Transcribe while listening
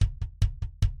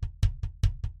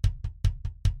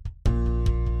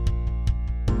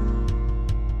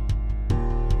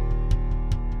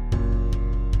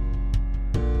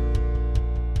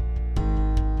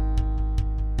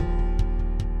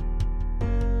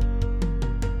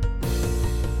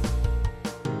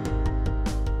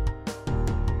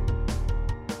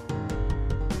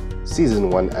Season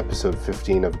 1, Episode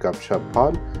 15 of Gupshup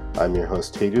Pod. I'm your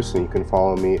host, Tejas, and you can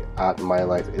follow me at My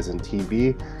Life Isn't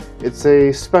TB. It's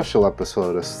a special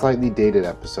episode, a slightly dated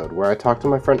episode, where I talk to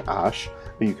my friend Ash,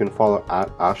 who you can follow at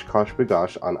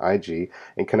AshKoshBagosh on IG,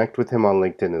 and connect with him on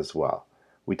LinkedIn as well.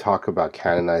 We talk about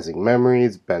canonizing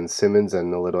memories, Ben Simmons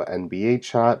and a little NBA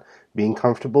chat, being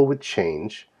comfortable with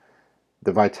change,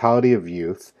 the vitality of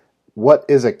youth, what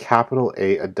is a capital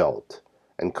A adult,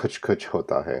 and kuch kuch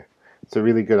hota hai. It's a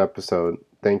really good episode.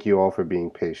 Thank you all for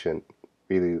being patient.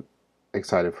 Really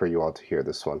excited for you all to hear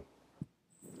this one.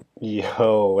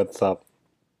 Yo, what's up?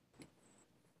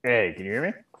 Hey, can you hear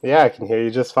me? Yeah, I can hear you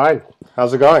just fine.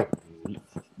 How's it going?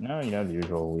 No, the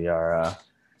usual. We are,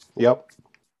 Yep.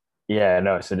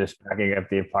 so just packing up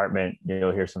the apartment.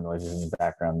 You'll hear some noises in the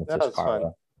background. That's Yeah, just that's fine.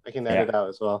 Carla. I can Yeah, edit out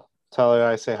as well. Tell her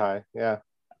I say hi. Yeah.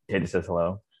 Kid says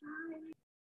hello.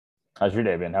 How's your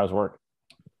day been? How's work?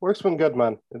 Work's been good,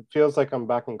 man. It feels like I'm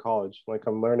back in college. Like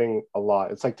I'm learning a lot.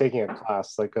 It's like taking a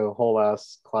class, like a whole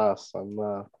ass class. I'm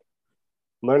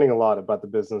learning a lot about the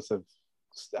business of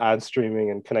ad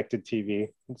streaming and connected TV.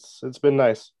 It's been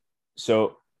nice.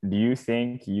 So, do you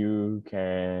think you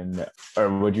can,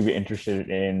 or would you be interested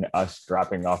in us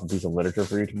dropping off a piece of literature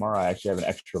for you tomorrow? I actually have an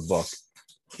extra book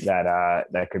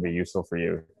that could be useful for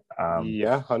you.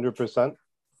 Yeah, 100%.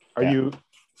 Are Yeah, you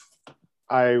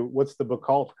what's the book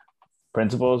called?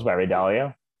 Principles by Ray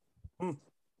Dalio. Hmm.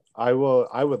 I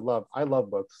love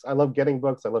books. I love getting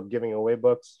books. I love giving away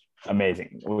books.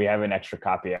 Amazing. We have an extra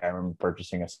copy. I remember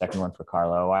purchasing a second one for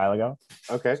Carla a while ago.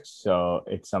 Okay. So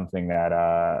it's something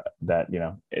that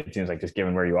it seems like just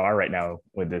given where you are right now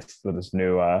with this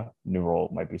new role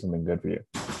might be something good for you.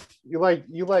 You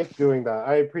like doing that.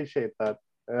 I appreciate that.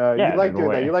 You Yeah, like in a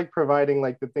doing that. You way. like providing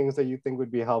like the things that you think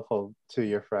would be helpful to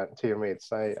your I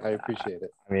mates. I appreciate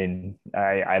it. I mean,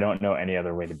 I don't know any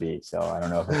other way to be, so I don't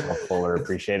know if it's helpful or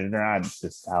appreciated or not. It's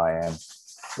just how I am.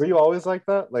 Were you always like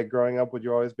that? Like growing up, would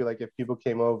you always be like, if people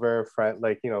came over,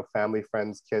 family,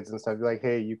 friends, kids, and stuff, be like,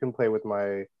 hey, you can play with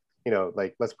my,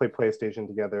 like let's play PlayStation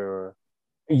together, or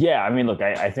Yeah, I mean, look,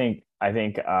 I think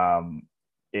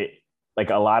it like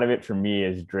a lot of it for me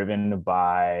is driven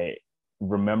by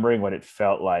remembering what it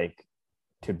felt like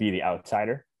to be the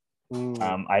outsider.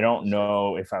 I don't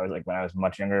know if I was like when I was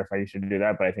much younger if I used to do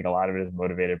that, but I think a lot of it is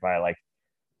motivated by like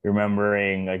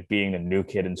remembering like being the new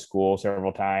kid in school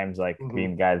several times, like mm-hmm.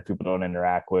 being the guy that people don't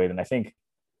interact with. And I think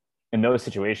in those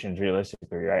situations,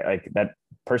 realistically, right, like that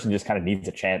person just kind of needs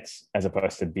a chance as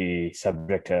opposed to be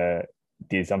subject to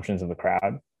the assumptions of the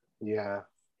crowd. Yeah.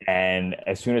 And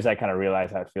as soon as I kind of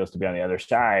realize how it feels to be on the other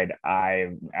side,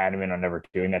 I'm adamant on never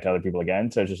doing that to other people again.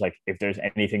 So it's just like if there's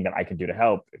anything that I can do to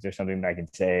help, if there's something that I can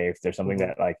say, if there's something Mm-hmm.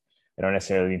 that like I don't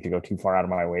necessarily need to go too far out of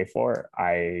my way for,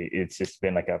 it's just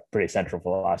been like a pretty central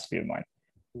philosophy of mine.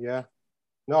 Yeah.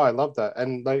 No, I love that.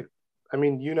 And like, I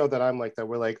mean, you know that I'm like that.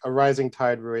 We're like a rising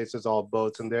tide raises all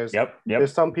boats. And there's Yep.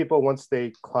 some people once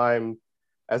they climb,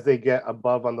 as they get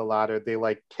above on the ladder, they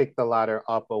like kick the ladder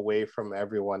up away from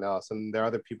everyone else. And there are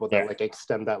other people that Yeah. like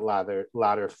extend that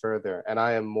ladder further. And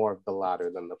I am more of the latter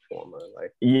than the former.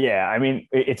 Like, Yeah. I mean,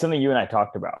 it's something you and I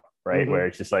talked about, right? mm-hmm. Where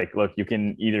it's just like, look, you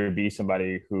can either be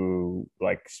somebody who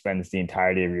like spends the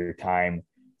entirety of your time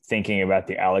thinking about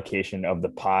the allocation of the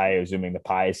pie, assuming the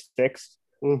pie is fixed,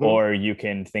 Mm-hmm. or you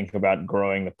can think about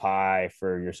growing the pie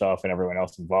for yourself and everyone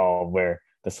else involved, where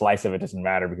the slice of it doesn't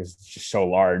matter because it's just so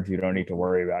large, you don't need to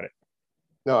worry about it.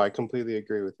 No, I completely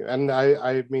agree with you. And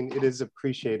I mean, it is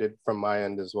appreciated from my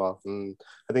end as well. And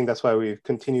I think that's why we've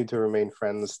continued to remain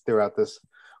friends throughout this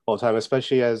whole time,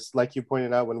 especially as, like you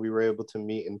pointed out, when we were able to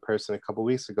meet in person a couple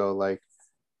weeks ago, like,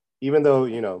 even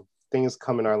though, things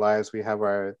come in our lives, we have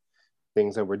our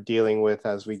things that we're dealing with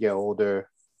as we get older,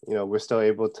 we're still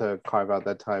able to carve out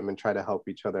that time and try to help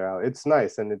each other out. It's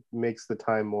nice and it makes the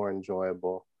time more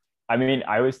enjoyable. I mean,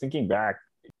 I was thinking back,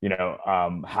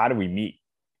 how do we meet?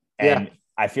 Yeah. And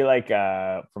I feel like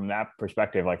from that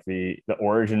perspective, like the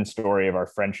origin story of our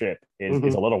friendship is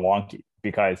Mm-hmm. a little wonky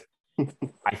because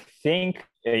I think,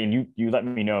 and you let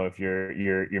me know if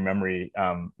your memory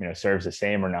serves the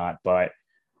same or not, but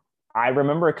I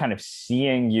remember kind of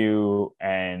seeing you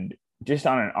and just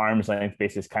on an arm's length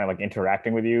basis, kind of like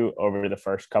interacting with you over the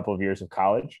first couple of years of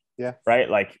college, Yeah, right?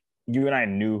 Like you and I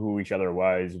knew who each other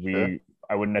was. sure.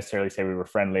 I wouldn't necessarily say we were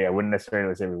friendly. I wouldn't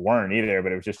necessarily say we weren't either,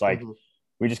 but it was just like Mm-hmm.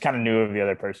 we just kind of knew of the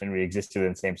other person. We existed in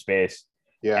the same space.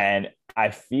 Yeah. And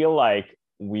I feel like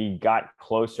we got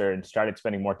closer and started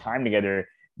spending more time together,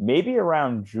 maybe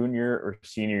around junior or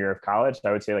senior year of college.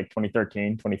 I would say like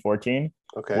 2013, 2014,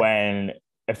 Okay. when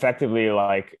effectively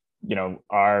like,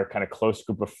 our kind of close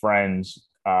group of friends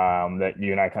that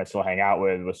you and I kind of still hang out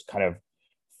with was kind of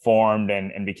formed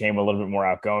and became a little bit more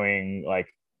outgoing. Like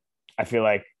I feel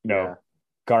like, Yeah.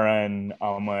 Karan,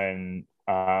 Alman,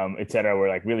 et cetera, were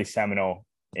like really seminal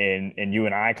in you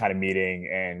and I kind of meeting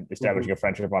and Hmm. establishing a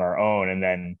friendship on our own. And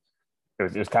then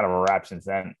it was kind of a wrap since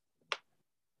then.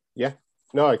 Yeah.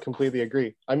 No, I completely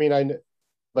agree. I mean,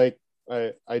 like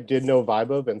I did know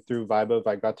Vibov, and through Vibov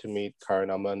I got to meet Karan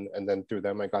Aman, and then through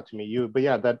them I got to meet you. But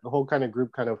yeah, that whole kind of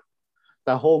group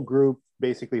that whole group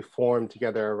basically formed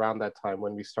together around that time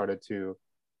when we started to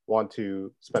want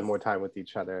to spend more time with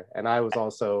each other. And I was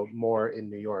also more in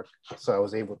New York, so I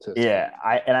was able to spend. Yeah,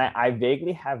 I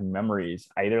vaguely have memories,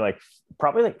 either like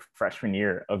probably like freshman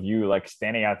year of you like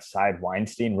standing outside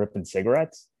Weinstein ripping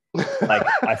cigarettes. Like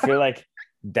I feel like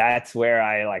that's where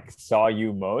I like saw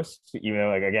you most, even though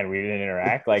like again we didn't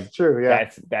interact. It's Like true, yeah.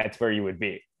 that's where you would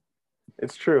be.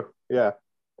 It's true, yeah.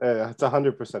 It's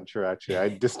 100% true. Actually, I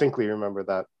distinctly remember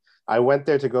that. I went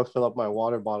there to go fill up my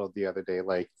water bottle the other day,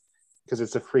 like because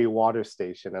it's a free water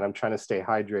station, and I'm trying to stay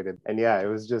hydrated. And yeah, it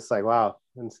was just like, wow,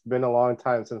 it's been a long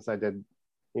time since I did,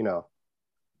 you know,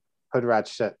 hood rat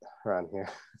shit around here.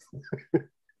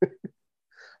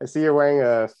 I see you're wearing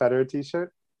a Federer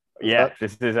t-shirt. Is Yeah,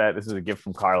 that? this is a gift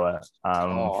from Carla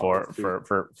Oh, for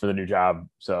that's sweet. the new job.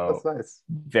 That's So nice.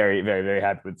 very, very, very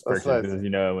happy with this That's purchase nice.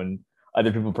 because when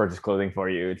other people purchase clothing for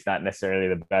you, it's not necessarily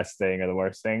the best thing or the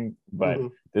worst thing. But Mm-hmm.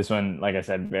 this one, like I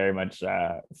said, very much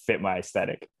fit my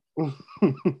aesthetic.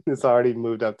 It's already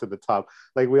moved up to the top.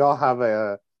 Like we all have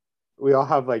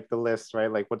like the list,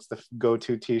 right? Like what's the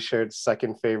go-to t-shirt,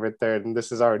 second favorite, third, and this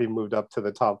has already moved up to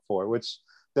the top four, which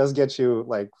does get you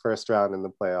like first round in the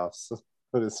playoffs, so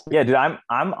to Yeah, speak. dude, I'm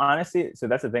honestly, so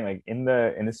that's the thing. Like in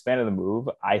the span of the move,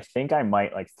 I think I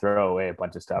might like throw away a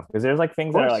bunch of stuff because there's like Of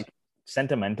things that are course. like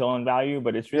sentimental in value,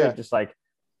 but it's really Yeah. just like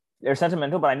they're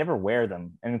sentimental, but I never wear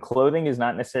them. And clothing is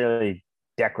not necessarily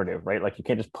decorative, right? Like you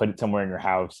can't just put it somewhere in your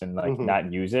house and like Hmm.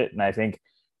 not use it. And I think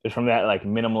just from that like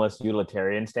minimalist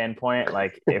utilitarian standpoint,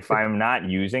 like if I'm not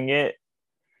using it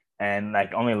and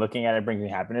like only looking at it brings me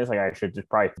happiness, like I should just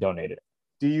probably donate it.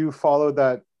 Do you follow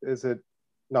that? Is it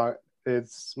not?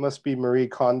 It's must be Marie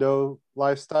Kondo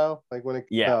lifestyle. Like when it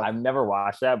Yeah, I've never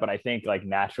watched that, but I think like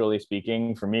naturally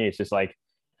speaking, for me, it's just like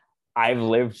I've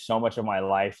lived so much of my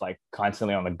life like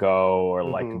constantly on the go or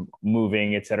like hmm.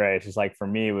 moving, etc. It's just like for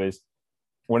me, it was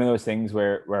one of those things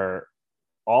where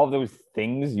all of those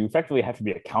things you effectively have to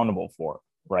be accountable for,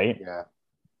 right? Yeah.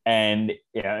 And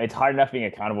it's hard enough being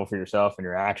accountable for yourself and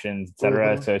your actions,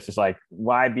 etc. Hmm. So it's just like,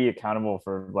 why be accountable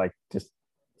for like just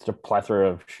such a plethora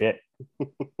of shit?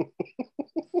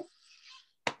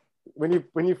 When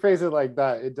you phrase it like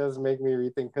that, it does make me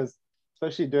rethink because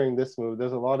especially during this move,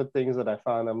 there's a lot of things that I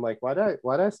found. I'm like, why do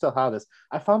I still have this?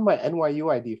 I found my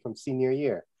NYU ID from senior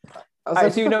year. I was All right,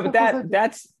 like, so what the but fuck was I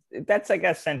doing? that's like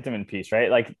a sentiment piece, right?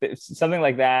 Like something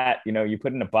like that, you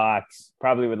put in a box,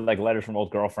 probably with like letters from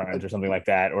old girlfriends or something like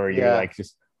that, or you Yeah. like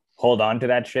just hold on to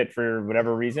that shit for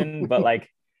whatever reason. But like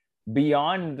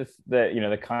beyond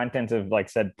the content of like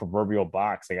said proverbial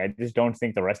box, like I just don't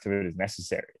think the rest of it is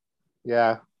necessary.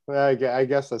 Yeah. Well, I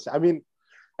guess that's. I mean,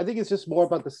 I think it's just more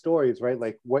about the stories, right?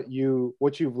 Like what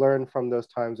you've learned from those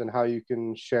times and how you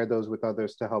can share those with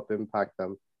others to help impact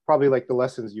them. Probably like the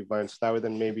lessons you've learned, so that way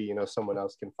then maybe someone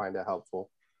else can find it helpful.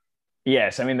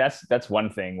 Yes, I mean that's one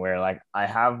thing where like I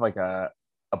have like a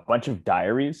bunch of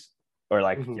diaries or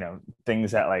like Hmm.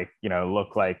 things that like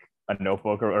look like a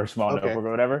notebook or a small Okay. notebook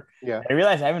or whatever. Yeah. And I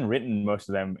realize I haven't written most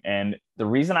of them, and the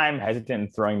reason I'm hesitant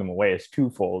in throwing them away is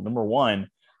twofold. Number one,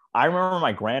 I remember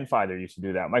my grandfather used to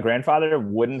do that. My grandfather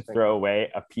wouldn't Interesting. throw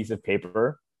away a piece of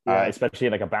paper, Yeah. especially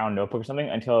like a bound notebook or something,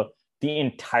 until the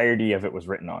entirety of it was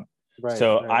written on. Right.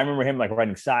 So I Right. remember him like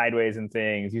writing sideways and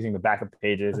things, using the back of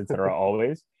pages, etc.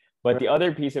 Always. But the Right.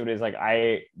 other piece of it is like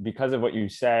because of what you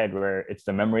said, where it's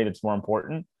the memory that's more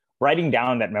important. Writing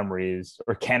down that memory is,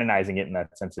 or canonizing it in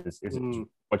that sense, is Mm.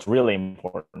 what's really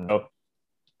important. So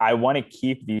I want to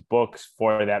keep these books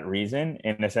for that reason,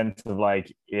 in the sense of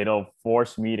like it'll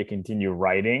force me to continue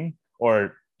writing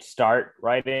or start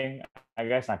writing. I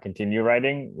guess not continue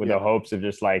writing with the Yeah. hopes of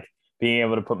just like being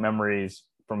able to put memories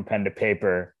from pen to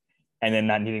paper, and then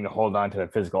not needing to hold on to the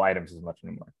physical items as much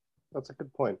anymore. That's a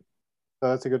good point. No,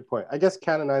 that's a good point. I guess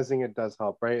canonizing it does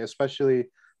help, right? Especially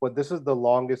what this is the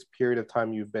longest period of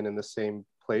time you've been in the same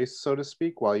place, so to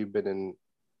speak, while you've been in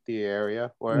the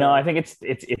area No, where I think it's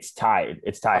tied.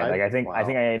 It's tied. tied. Like I think Wow. I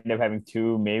ended up having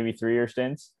 2, maybe 3 year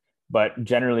stints. But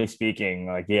generally speaking,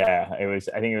 like yeah, it was.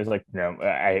 I think it was like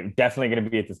I'm definitely going to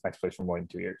be at this next place for more than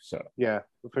 2 years. So Yeah,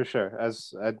 for sure.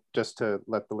 As just to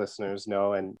let the listeners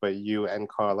know, and but you and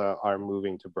Carla are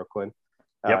moving to Brooklyn.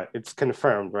 Yep. It's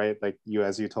confirmed, right? Like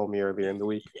as you told me earlier in the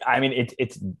week. I mean,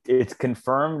 it's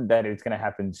confirmed that it's going to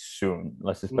happen soon.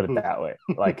 Let's just put it that way.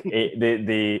 Like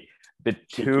the Cheeky.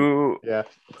 two Yeah.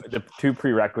 the two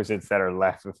prerequisites that are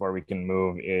left before we can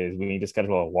move is we need to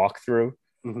schedule a walkthrough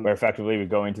where effectively we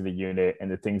go into the unit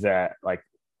and the things that like,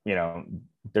 you know,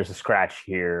 there's a scratch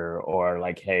here or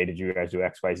like, hey, did you guys do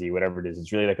XYZ, whatever it is.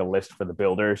 It's really like a list for the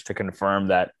builders to confirm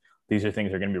that these are things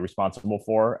they're going to be responsible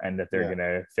for and that they're going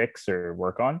to fix or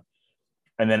work on.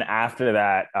 And then after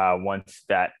that, once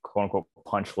that quote unquote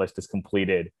punch list is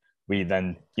completed, we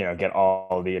then, you know, get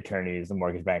all the attorneys, the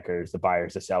mortgage bankers, the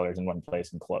buyers, the sellers in one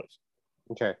place and close.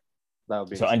 Okay. That'll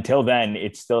be so until then,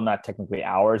 it's still not technically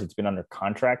ours. It's been under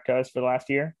contract to us for the last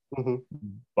year,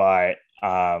 but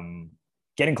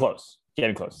getting close.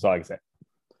 That's all I can say.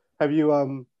 Have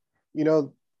you, you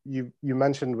know, you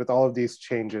mentioned with all of these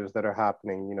changes that are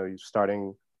happening, you know, you're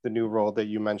starting the new role that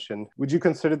you mentioned. Would you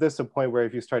consider this a point where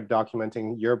if you start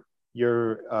documenting your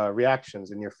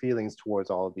reactions and your feelings towards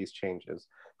all of these changes,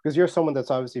 because you're someone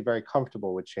that's obviously very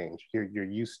comfortable with change, you're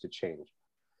used to change,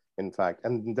 in fact,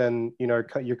 and then, you know,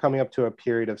 you're coming up to a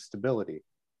period of stability,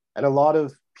 and a lot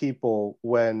of people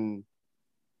when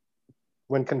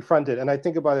confronted, and I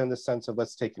think about it in the sense of,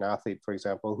 let's take an athlete for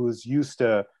example who's used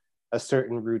to a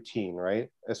certain routine, right?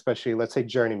 Especially, let's say,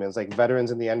 journeymen, like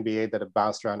veterans in the NBA that have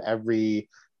bounced around every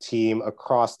team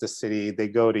across the city. They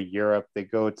go to Europe, they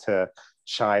go to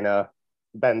China.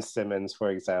 Ben Simmons, for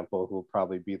example, who will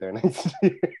probably be there next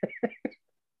year.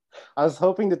 I was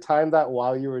hoping to time that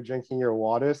while you were drinking your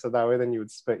water, so that way then you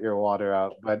would spit your water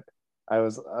out. But I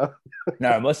was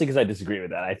no, mostly because I disagree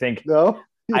with that. I think no.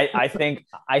 I think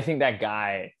that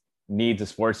guy needs a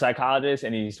sports psychologist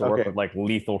and he needs to work with like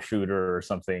Lethal Shooter or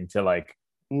something to like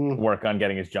work on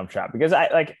getting his jump shot, because I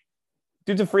like,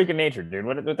 dude's a freak of nature, dude.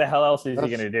 What the hell else is he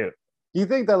gonna do? You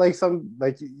think that like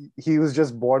he was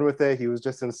just born with it? He was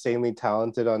just insanely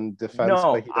talented on defense,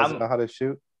 but he doesn't know how to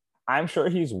shoot? I'm sure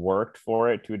he's worked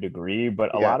for it to a degree,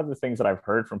 but a lot of the things that I've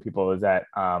heard from people is that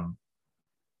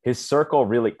his circle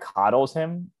really coddles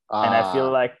him. And I feel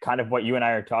like kind of what you and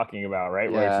I are talking about,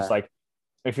 right? Where it's just like,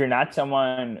 if you're not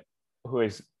someone who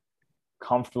is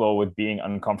comfortable with being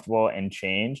uncomfortable and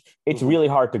change, it's really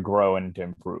hard to grow and to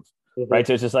improve, right?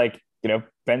 So it's just like, you know,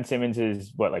 Ben Simmons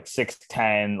is what, like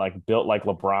 6'10", like built like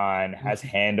LeBron, has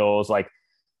handles, like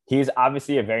he's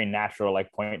obviously a very natural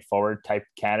like point forward type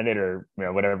candidate, or, you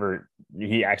know, whatever,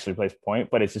 he actually plays point.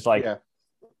 But it's just like,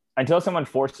 until someone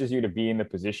forces you to be in the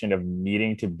position of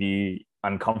needing to be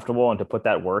uncomfortable and to put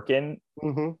that work in,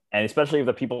 and especially if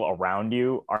the people around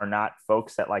you are not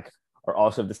folks that like are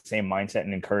also of the same mindset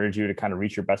and encourage you to kind of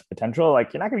reach your best potential,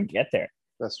 like you're not going to get there.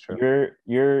 That's true.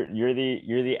 You're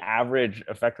the average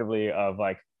effectively of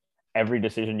like every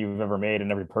decision you've ever made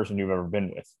and every person you've ever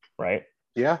been with, right?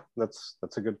 Yeah, that's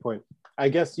a good point. I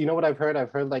guess, you know what I've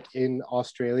heard like in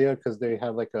Australia, because they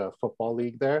have like a football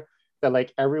league there, that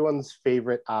like everyone's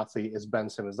favorite athlete is Ben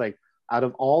Simmons. Like out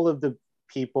of all of the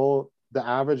people, the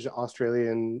average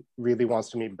Australian really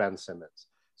wants to meet Ben Simmons.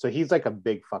 So he's like a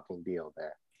big fucking deal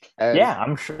there. And yeah,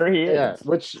 I'm sure he is. Yeah,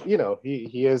 which, you know,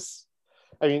 he is.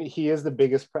 I mean, he is the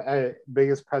biggest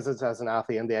presence as an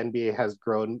athlete, and the NBA has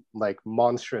grown like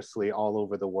monstrously all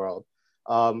over the world.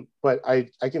 But I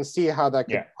can see how that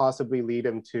could possibly lead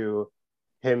him to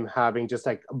him having just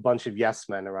like a bunch of yes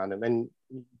men around him. And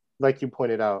like you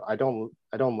pointed out, I don't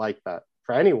like that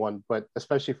for anyone, but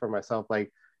especially for myself.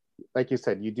 Like you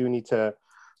said, you do need to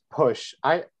push.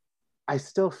 I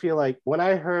still feel like when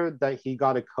I heard that he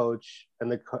got a coach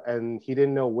and he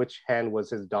didn't know which hand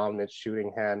was his dominant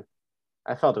shooting hand,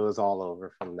 I felt it was all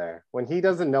over from there. When he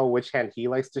doesn't know which hand he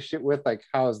likes to shoot with, like,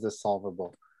 how is this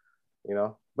solvable? You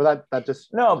know? But that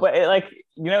just no, but it, like,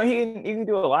 you know, he can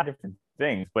do a lot of different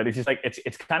things, but it's just like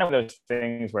it's kind of those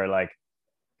things where, like,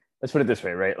 let's put it this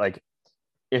way, right? Like,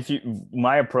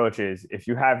 my approach is, if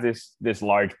you have this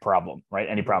large problem, right?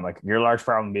 Any problem, like your large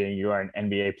problem being you are an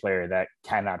NBA player that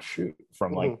cannot shoot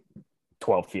from like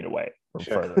 12 feet away or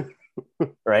further,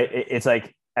 right? It's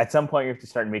like at some point you have to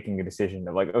start making a decision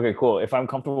of like, okay, cool. If I'm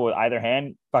comfortable with either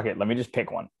hand, fuck it. Let me just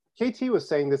pick one. KT was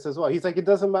saying this as well. He's like, it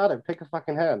doesn't matter. Pick a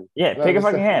fucking hand. Yeah, pick a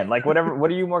fucking hand. Like whatever. What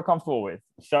are you more comfortable with?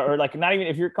 So, or like, not even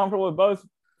if you're comfortable with both,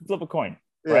 flip a coin,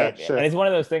 right? Yeah, sure. And it's one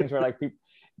of those things where like people.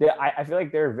 I feel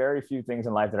like there are very few things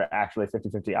in life that are actually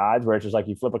 50-50 odds, where it's just like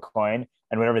you flip a coin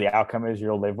and whatever the outcome is,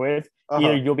 you'll live with.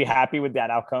 Either you'll be happy with that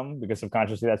outcome because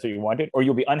subconsciously that's what you wanted, or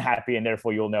you'll be unhappy and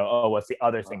therefore you'll know, oh, what's the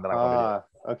other thing that I want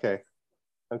to do?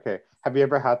 Okay. Have you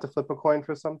ever had to flip a coin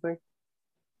for something?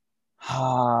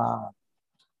 I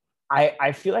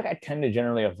feel like I tend to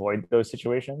generally avoid those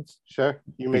situations. Sure.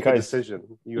 You make a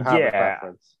decision. You have a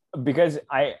preference. because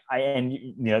and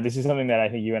you know, this is something that I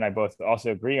think you and I both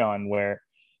also agree on, where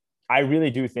I really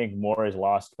do think more is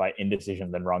lost by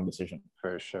indecision than wrong decision.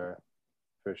 For sure.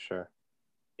 For sure.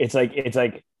 It's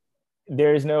like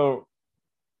there is no,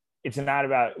 it's not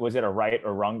about was it a right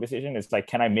or wrong decision. It's like,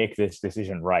 can I make this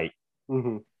decision right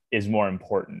Mm-hmm. is more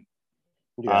important.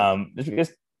 Yeah. Just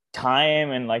because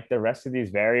time and like the rest of these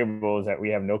variables that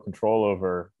we have no control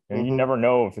over, you know, you Mm-hmm. never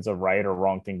know if it's a right or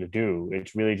wrong thing to do.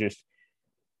 It's really just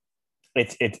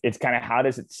it's kind of how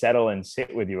does it settle and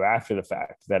sit with you after the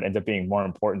fact that ends up being more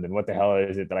important than what the hell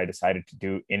is it that I decided to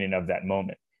do in and of that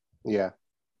moment. Yeah.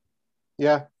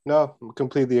 Yeah. No,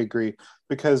 completely agree.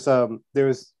 Because there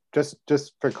was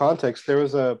just for context, there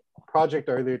was a project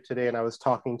earlier today, and I was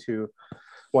talking to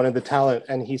one of the talent,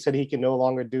 and he said he can no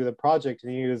longer do the project,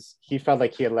 and he felt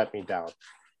like he had let me down.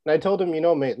 And I told him,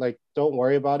 mate, like, don't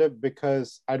worry about it,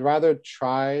 because I'd rather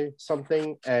try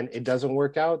something and it doesn't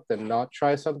work out than not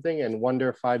try something and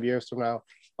wonder 5 years from now,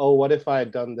 oh, what if I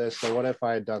had done this, or what if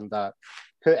I had done that?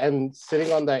 And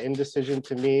sitting on that indecision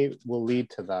to me will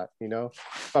lead to that.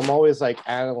 If I'm always like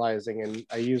analyzing, and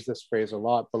I use this phrase a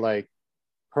lot, but like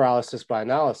paralysis by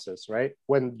analysis, right?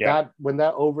 When Yeah.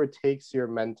 that overtakes your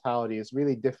mentality, it's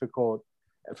really difficult,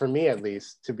 for me at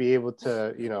least, to be able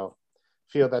to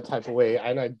feel that type of way,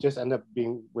 and I just end up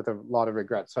being with a lot of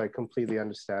regret. So I completely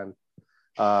understand.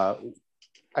 uh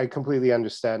I completely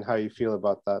understand how you feel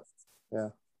about that.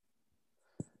 Yeah.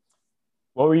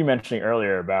 What were you mentioning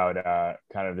earlier about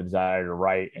kind of the desire to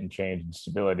write and change and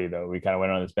stability, though? We kind of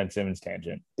went on this Ben Simmons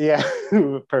tangent. Yeah.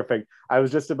 Perfect. I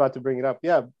was just about to bring it up.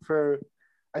 Yeah,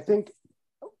 I think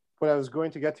what I was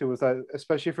going to get to was that,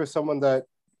 especially for someone that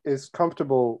is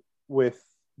comfortable with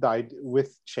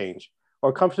change,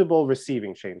 or comfortable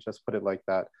receiving change, let's put it like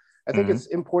that. I think Mm-hmm. it's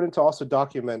important to also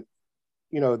document,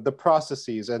 the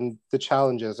processes and the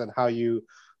challenges and how you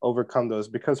overcome those,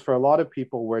 because for a lot of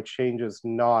people where change is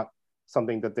not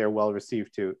something that they're well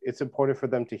received to, it's important for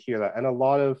them to hear that. And a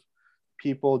lot of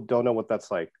people don't know what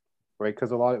that's like, right?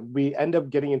 Because we end up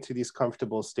getting into these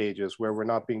comfortable stages where we're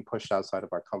not being pushed outside of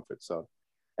our comfort zone,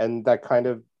 and that kind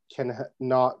of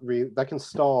that can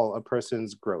stall a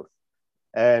person's growth.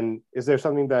 And is there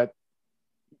something that,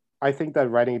 I think that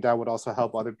writing it down would also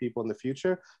help other people in the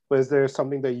future, but is there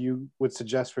something that you would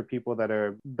suggest for people that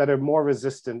are more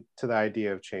resistant to the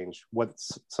idea of change?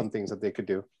 What's some things that they could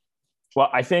do? Well,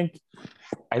 I think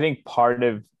part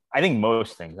of, I think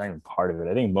most things, not even part of it.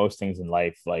 I think most things in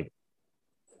life, like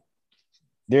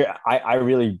I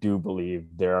really do believe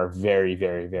there are very,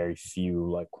 very, very few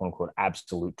like quote unquote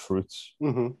absolute truths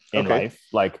Mm-hmm. in Okay. life.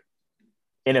 Like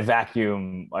in a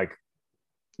vacuum, like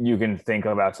you can think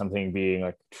about something being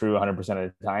like true 100%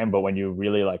 of the time, but when you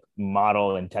really like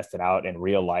model and test it out in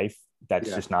real life, that's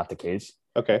Yeah. just not the case.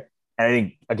 Okay. And I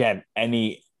think again,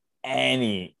 any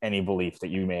belief that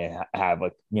you may have,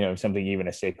 like, you know, something even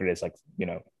as sacred as like, you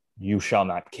know, you shall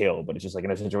not kill, but it's just like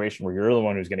in a situation where you're the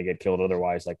one who's going to get killed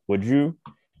otherwise, like, would you?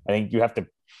 I think you have to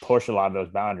push a lot of those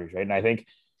boundaries, right? And I think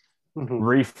Mm-hmm.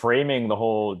 reframing the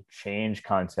whole change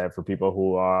concept for people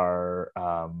who are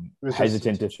Resistant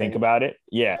hesitant to to think change. about it.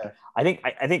 Yeah, Yeah.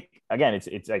 I think again,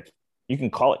 it's like you can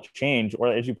call it change,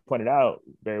 or as you pointed out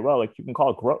very well, like you can call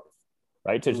it growth,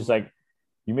 right? So it's just Mm-hmm. like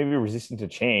you may be resistant to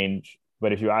change,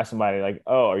 but if you ask somebody like,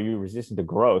 "Oh, are you resistant to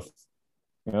growth?"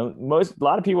 You know, a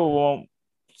lot of people won't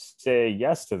say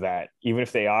yes to that, even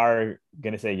if they are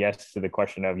going to say yes to the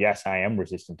question of, yes, I am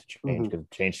resistant to change Mm-hmm. because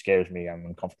change scares me. I'm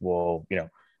uncomfortable. You know,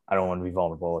 I don't want to be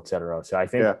vulnerable, etc. So I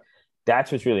think Yeah.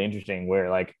 that's what's really interesting, where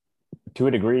like to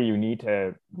a degree you need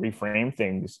to reframe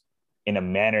things in a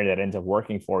manner that ends up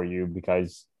working for you,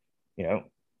 because you know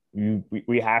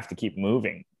we have to keep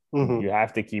moving, Mm-hmm. you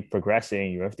have to keep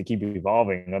progressing, you have to keep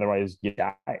evolving, otherwise you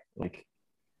die. Like,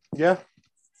 Yeah.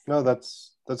 No,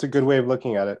 that's a good way of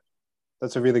looking at it.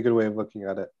 That's a really good way of looking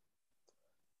at it.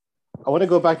 I want to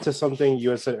go back to something you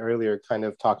had said earlier, kind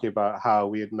of talking about how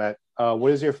we had met.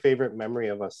 What is your favorite memory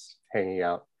of us hanging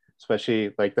out?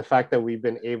 Especially like the fact that we've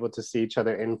been able to see each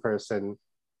other in person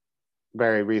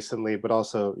very recently, but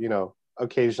also,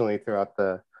 occasionally throughout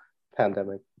the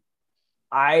pandemic.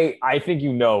 I think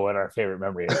you know what our favorite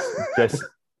memory is.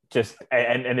 Just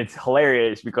and it's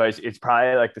hilarious because it's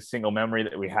probably like the single memory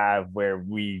that we have where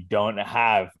we don't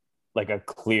have like a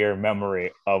clear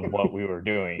memory of what we were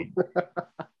doing.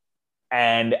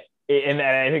 And and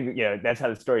I think, you know, that's how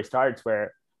the story starts,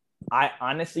 where I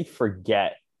honestly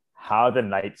forget how the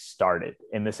night started,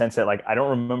 in the sense that like I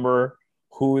don't remember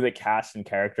who the cast and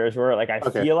characters were. Like I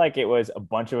Okay. feel like it was a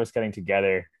bunch of us getting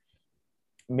together,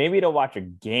 maybe to watch a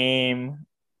game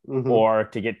Mm-hmm. or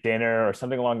to get dinner or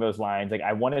something along those lines. Like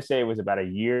I want to say it was about a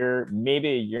year, maybe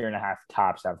a year and a half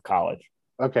tops out of college.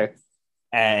 Okay.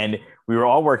 And we were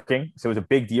all working, so it was a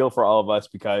big deal for all of us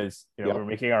because we Yep. were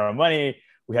making our own money.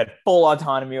 We had full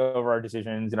autonomy over our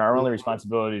decisions, and our only Mhm.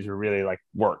 responsibilities were really like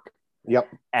work. Yep.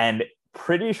 And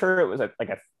pretty sure it was like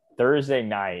a Thursday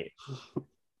night,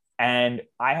 and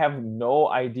I have no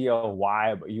idea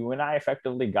why, but you and I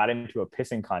effectively got into a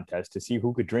pissing contest to see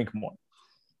who could drink more.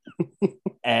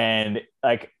 And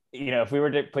like, if we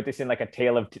were to put this in like a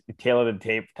tail of the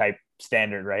tape type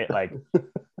standard, right? Like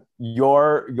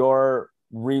your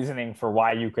reasoning for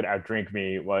why you could outdrink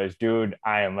me was, dude,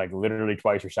 I am like literally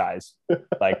twice your size,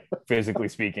 like physically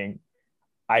speaking.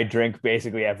 I drink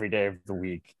basically every day of the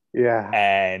week, Yeah.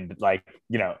 and like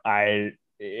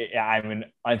I'm an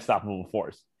unstoppable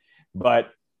force.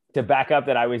 But to back up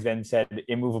that I was then said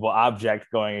immovable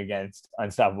object going against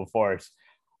unstoppable force,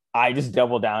 I just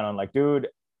doubled down on like, dude,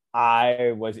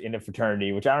 I was in a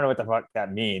fraternity, which I don't know what the fuck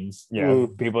that means.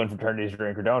 People in fraternities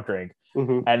drink or don't drink.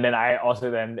 Mm-hmm. And then I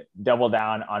also then doubled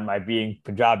down on my being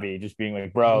Punjabi, just being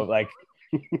like, bro, like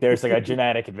there's like a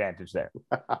genetic advantage there.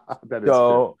 That is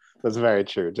So true. That's very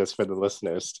true, just for the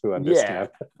listeners to yeah. understand.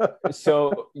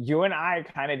 So you and I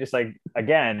kind of just like,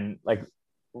 again, like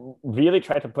really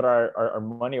tried to put our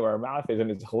money where our mouth is.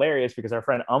 And it's hilarious because our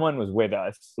friend Aman was with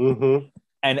us. Mm-hmm.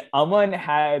 And Aman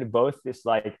had both this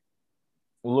like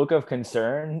look of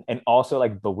concern and also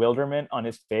like bewilderment on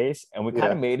his face. And we kind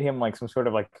Yeah. of made him like some sort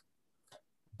of like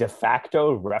de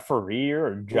facto referee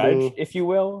or judge, Mm-hmm. if you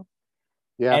will.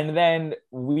 Yeah. And then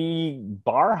we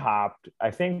bar hopped,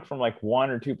 I think, from like one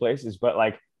or two places, but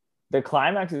like the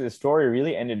climax of the story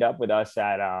really ended up with us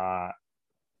at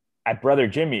Brother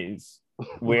Jimmy's,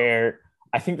 where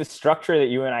I think the structure that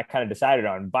you and I kind of decided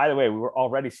on. By the way, we were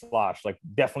already sloshed. Like,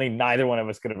 definitely neither one of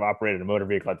us could have operated a motor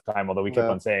vehicle at the time. Although we kept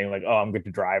on saying, like, "Oh, I'm good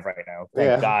to drive right now."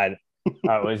 Thank God,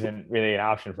 it wasn't really an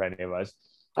option for any of us.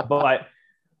 But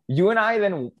you and I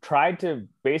then tried to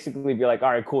basically be like,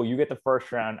 "All right, cool. You get the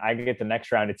first round. I get the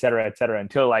next round, et cetera,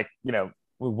 until like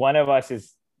one of us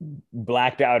is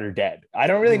blacked out or dead. I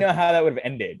don't really know how that would have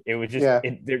ended. It was just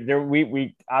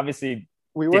we obviously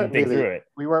didn't think through it.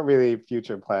 We weren't really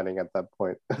future planning at that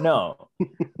point. No.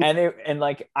 And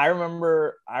like I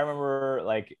remember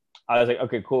like I was like,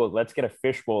 okay, cool, let's get a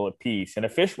fishbowl apiece. And a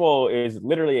fishbowl is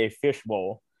literally a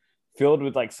fishbowl filled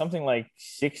with like something like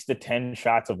 6 to 10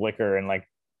 shots of liquor and like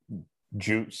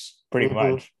juice, pretty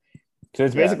much. So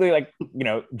it's basically like,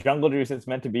 jungle juice that's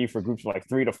meant to be for groups of like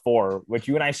 3 to 4, which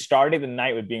you and I started the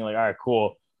night with being like, all right,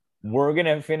 cool, we're going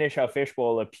to finish a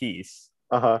fishbowl apiece.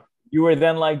 You were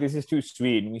then like, this is too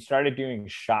sweet. And we started doing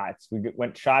shots. We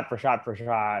went shot for shot for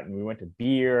shot, and we went to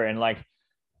beer. And like,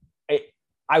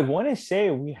 I want to say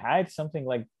we had something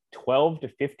like 12 to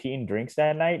 15 drinks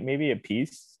that night, maybe a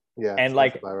piece. Yeah. And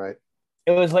like, about right.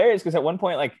 It was hilarious because at one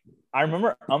point, like, I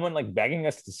remember Aman like begging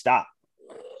us to stop.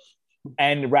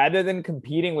 And rather than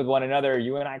competing with one another,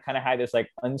 you and I kind of had this like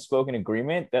unspoken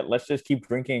agreement that let's just keep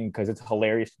drinking because it's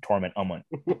hilarious to torment Aman.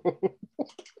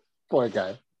 Poor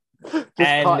guy. Just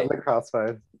caught in the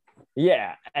crossfire.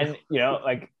 Yeah. And,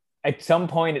 like at some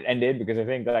point it ended because I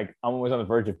think like Aman was on the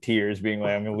verge of tears being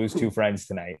like, I'm going to lose 2 friends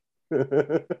tonight.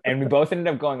 And we both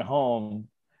ended up going home.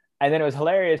 And then it was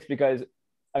hilarious because,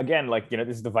 again, like, this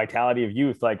is the vitality of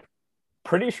youth. Like,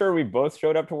 pretty sure we both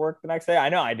showed up to work the next day. I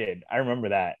know I did. I remember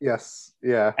that. Yes.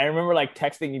 Yeah. I remember like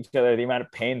texting each other the amount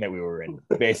of pain that we were in,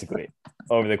 basically,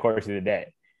 over the course of the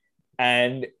day.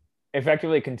 And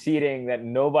effectively conceding that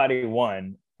nobody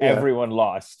won. Everyone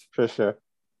lost. For sure.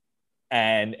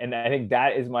 And I think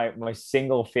that is my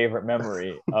single favorite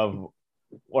memory of,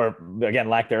 or again,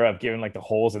 lack thereof, given like the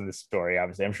holes in the story.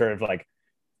 Obviously, I'm sure if like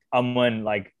Aman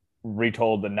like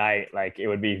retold the night, like it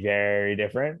would be very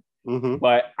different. Mm-hmm.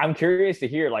 But I'm curious to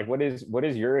hear like what is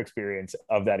your experience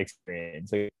of that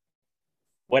experience? Like,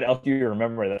 what else do you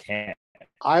remember that can't?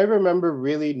 I remember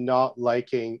really not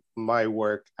liking my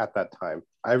work at that time.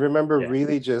 I remember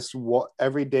really just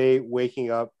every day waking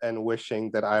up and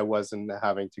wishing that I wasn't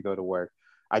having to go to work.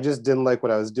 I just didn't like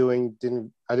what I was doing.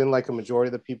 I didn't like a majority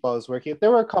of the people I was working with.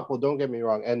 There were a couple, don't get me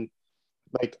wrong. And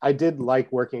like, I did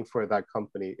like working for that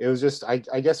company. It was just, I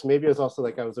guess maybe it was also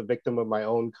like I was a victim of my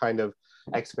own kind of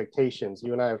expectations.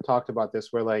 You and I have talked about this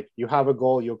where like you have a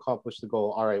goal, you accomplish the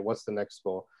goal. All right, what's the next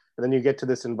goal? And then you get to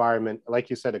this environment, like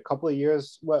you said, a couple of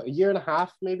years, a year and a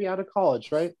half, maybe out of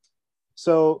college, right?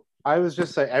 So I was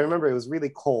just like, I remember it was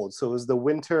really cold. So it was the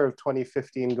winter of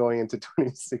 2015 going into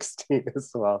 2016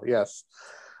 as well. Yes.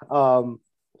 It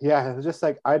was just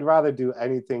like, I'd rather do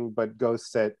anything but go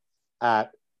sit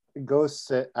at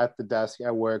the desk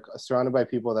at work, surrounded by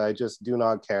people that I just do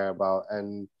not care about.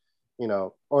 And,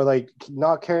 or like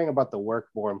not caring about the work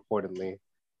more importantly.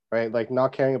 right? Like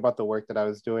not caring about the work that I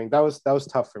was doing. That was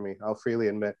tough for me, I'll freely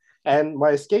admit. And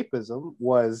my escapism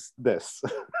was this.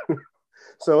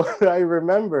 So I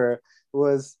remember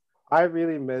was I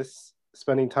really miss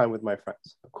spending time with my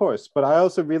friends, of course, but I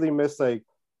also really miss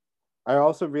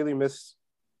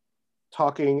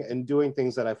talking and doing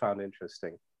things that I found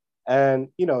interesting. And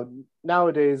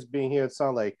nowadays being here, it's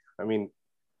not like, I mean,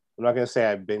 I'm not gonna say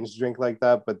I binge drink like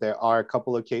that, but there are a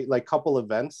couple of couple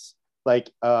events like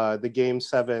the game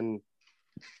 7,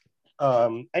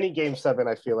 any game 7.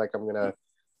 I feel like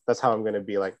that's how I'm gonna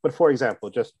be like. But for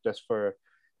example, just for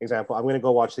example, I'm gonna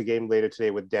go watch the game later today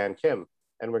with Dan Kim,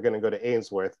 and we're gonna go to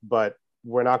Ainsworth, but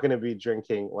we're not gonna be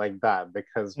drinking like that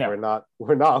because No.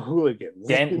 we're not hooligans.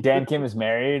 Dan Kim is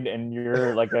married, and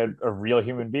you're like a real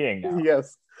human being now.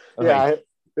 Yes. Like,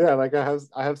 Yeah. Like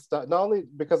I have stuff, not only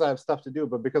because I have stuff to do,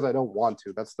 but because I don't want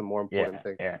to. That's the more important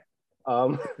thing. Yeah.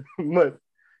 Um, but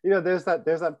there's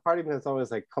that part of me that's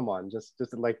always like, come on, just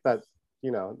like that,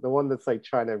 the one that's like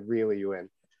trying to reel you in.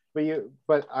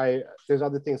 But there's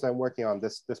other things I'm working on.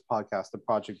 This podcast, the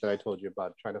project that I told you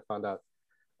about, trying to find out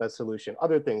that solution.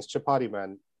 Other things, Chapati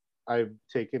Man. I've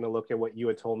taken a look at what you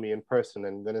had told me in person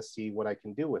and gonna see what I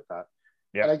can do with that.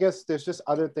 Yeah. And I guess there's just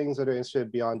other things that are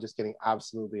interested beyond just getting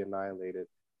absolutely annihilated.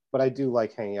 But I do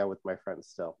like hanging out with my friends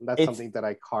still. And that's something that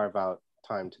I carve out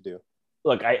time to do.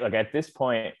 Look, at this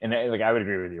point, and I would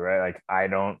agree with you, right? Like I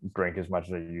don't drink as much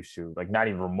as I used to, like not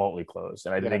even remotely close.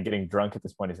 And I think getting drunk at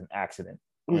this point is an accident.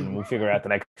 And we'll figure out the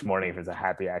next morning if it's a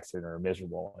happy accident or a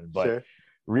miserable one. But Sure.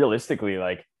 Realistically,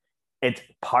 like it's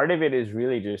part of it is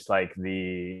really just like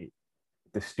the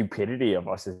stupidity of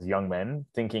us as young men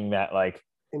thinking that like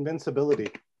Invincibility.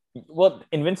 well,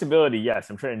 invincibility, yes,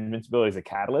 I'm sure invincibility is a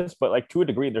catalyst, but like to a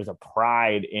degree, there's a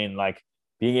pride in like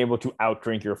being able to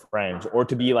outdrink your friends or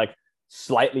to be like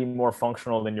slightly more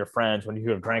functional than your friends when you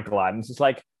have drank a lot. And it's just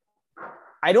like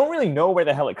I don't really know where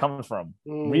the hell it comes from.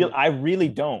 I really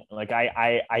don't. Like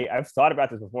I've thought about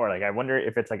this before. Like I wonder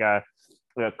if it's like a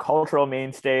cultural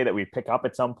mainstay that we pick up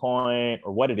at some point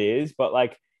or what it is. But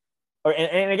like,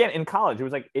 and again in college, it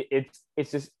was like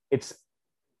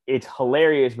it's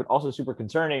hilarious, but also super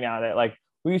concerning now that like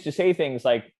we used to say things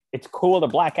like it's cool to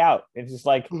black out. It's just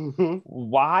like,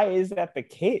 why is that the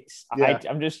case? Yeah.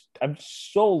 I'm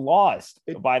so lost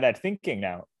by that thinking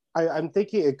now. I'm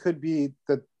thinking it could be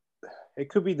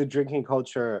the drinking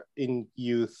culture in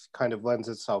youth kind of lends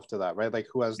itself to that, right? Like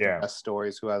who has the best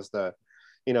stories, who has the,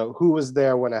 who was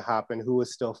there when it happened, who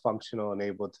was still functional and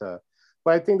able to.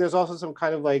 But I think there's also some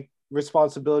kind of like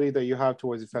responsibility that you have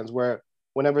towards your friends where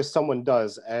whenever someone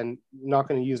does, and I'm not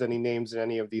going to use any names in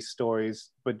any of these stories,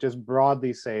 but just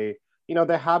broadly say,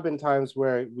 there have been times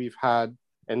where we've had,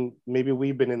 and maybe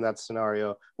we've been in that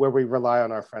scenario where we rely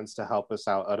on our friends to help us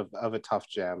out of a tough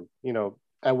jam,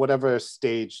 at whatever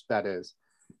stage that is.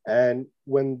 And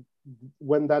when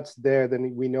that's there,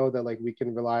 then we know that like we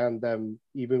can rely on them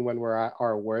even when we're at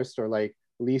our worst or like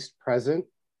least present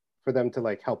for them to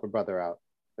like help a brother out.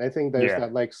 And I think there's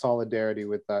that like solidarity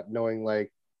with that, knowing like,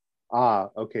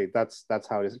 okay, that's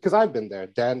how it is. Because I've been there.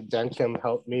 Dan Kim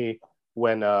helped me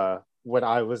when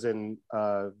I was in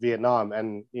Vietnam,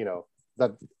 and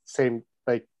that same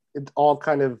like it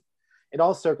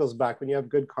all circles back. When you have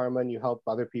good karma and you help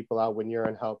other people out, when you're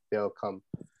in help, they'll come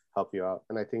help you out.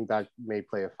 And I think that may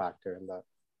play a factor in that.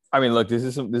 I mean, look, this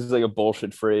is like a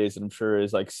bullshit phrase, and I'm sure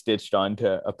is like stitched onto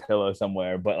a pillow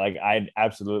somewhere. But like, I'd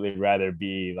absolutely rather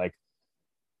be like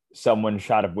someone's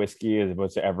shot of whiskey as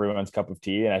opposed to everyone's cup of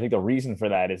tea. And I think the reason for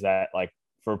that is that like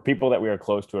for people that we are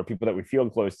close to or people that we feel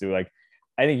close to, like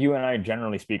I think you and I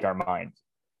generally speak our minds.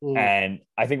 And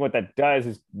I think what that does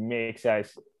is makes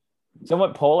us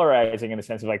somewhat polarizing in the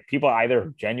sense of like people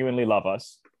either genuinely love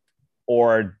us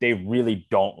or they really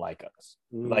don't like us.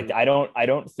 Like I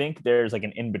don't think there's like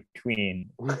an in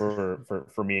between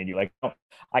for me and you. Like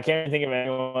I can't think of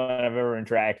anyone I've ever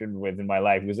interacted with in my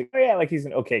life who's like, oh yeah, like he's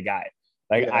an okay guy.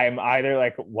 Like I'm either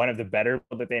like one of the better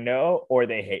people that they know or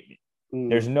they hate me.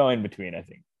 There's no in between, I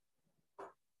think.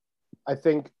 I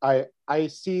think I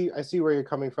see where you're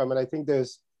coming from, and I think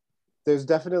there's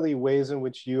definitely ways in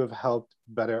which you have helped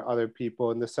better other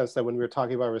people, in the sense that when we're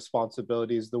talking about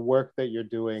responsibilities, the work that you're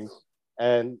doing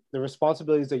and the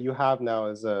responsibilities that you have now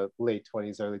as a late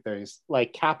 20s, early 30s,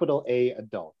 like capital A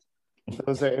adult,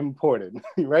 those are important,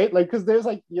 right? Like, because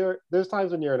there's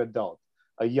times when you're an adult,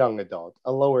 a young adult,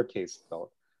 a lowercase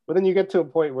adult, but then you get to a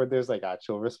point where there's like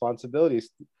actual responsibilities,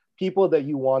 people that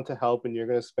you want to help and you're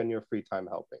going to spend your free time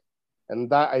helping. And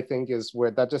that I think is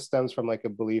where that just stems from like a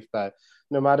belief that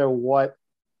no matter what,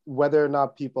 whether or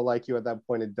not people like you at that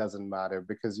point, it doesn't matter,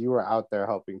 because you are out there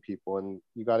helping people, and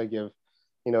you got to give,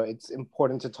 it's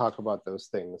important to talk about those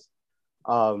things.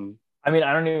 I mean,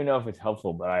 I don't even know if it's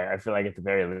helpful, but I feel like at the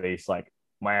very least, like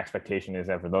my expectation is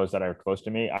that for those that are close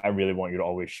to me, I really want you to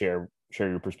always share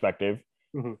your perspective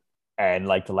Mhm. and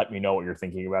like to let me know what you're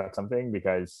thinking about something,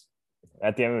 because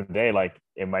at the end of the day, like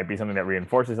it might be something that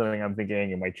reinforces something I'm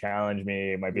thinking. It might challenge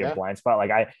me. It might be a Yeah. blind spot.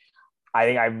 Like I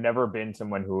think I've never been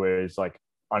someone who is like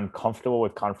uncomfortable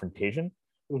with confrontation.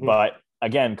 Mhm. But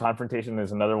again, confrontation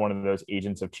is another one of those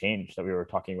agents of change that we were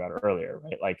talking about earlier,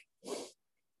 right? Like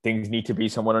things need to be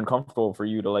somewhat uncomfortable for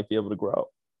you to like be able to grow.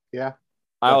 Yeah,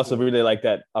 I also definitely. really like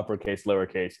that uppercase,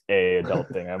 lowercase a adult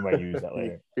thing. I might use that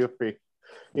later. Feel free.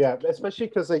 Yeah, especially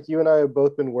because like you and I have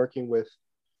both been working with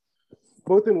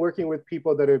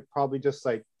people that are probably just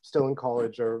like still in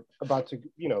college or about to,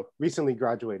 recently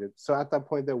graduated. So at that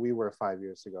point that we were 5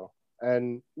 years ago,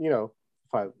 and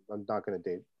five. I'm not gonna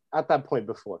date at that point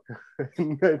before.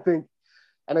 I think,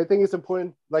 and I think it's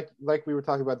important, like we were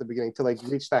talking about at the beginning, to like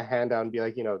reach that hand out and be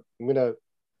like, I'm gonna.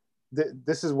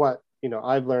 This is what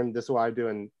I've learned. This is what I do,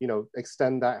 and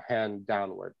extend that hand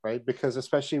downward, right? Because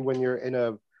especially when you're in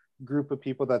a group of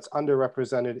people that's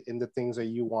underrepresented in the things that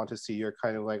you want to see, you're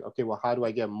kind of like, okay, well, how do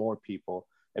I get more people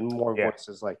and more Yeah.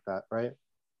 voices like that, right?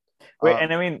 Wait, uh,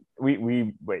 and I mean,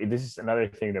 we wait. This is another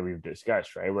thing that we've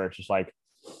discussed, right? Where it's just like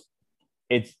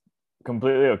it's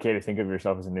completely okay to think of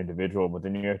yourself as an individual, but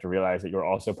then you have to realize that you're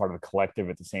also part of a collective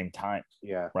at the same time,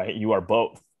 yeah. right? You are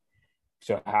both.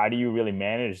 So how do you really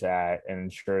manage that and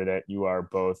ensure that you are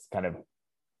both kind of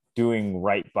doing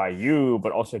right by you,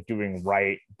 but also doing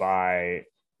right by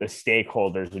the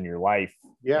stakeholders in your life,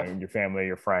 Yeah. your family,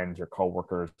 your friends, your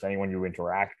coworkers, anyone you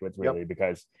interact with, Yep. really,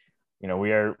 because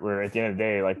we're at the end of the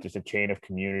day like just a chain of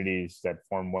communities that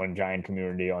form one giant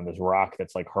community on this rock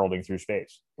that's like hurling through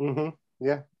space. Mm-hmm.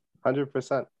 Yeah,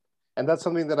 100%. And that's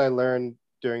something that I learned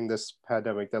during this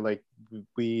pandemic, that like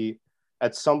we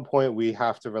at some point we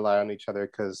have to rely on each other,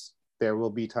 because there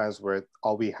will be times where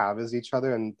all we have is each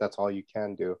other and that's all you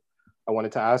can do. I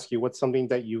wanted to ask you, what's something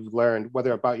that you've learned,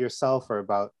 whether about yourself or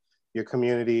about your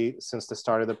community, since the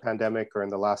start of the pandemic, or in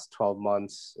the last 12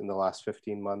 months, in the last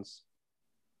 15 months?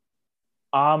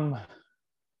 um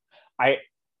i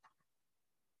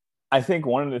I think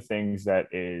one of the things that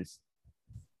is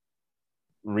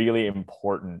really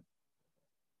important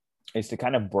is to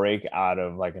kind of break out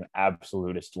of like an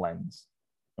absolutist lens.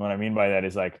 And what I mean by that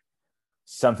is like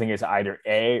something is either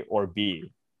A or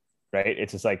B, right?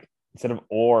 It's just like instead of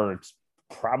or, it's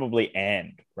probably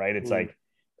and, right? It's Mm, like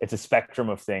it's a spectrum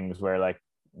of things where like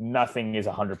nothing is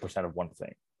 100% of one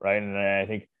thing, right? And I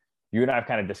think you and I have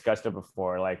kind of discussed it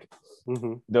before, like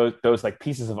mm-hmm. those like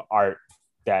pieces of art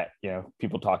that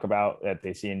people talk about that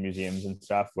they see in museums and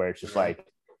stuff, where it's just Yeah. like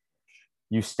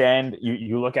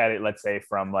you look at it, let's say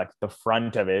from like the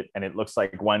front of it, and it looks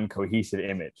like one cohesive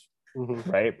image, Mm-hmm.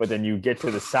 right? But then you get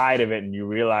to the side of it and you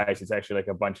realize it's actually like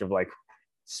a bunch of like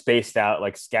spaced out,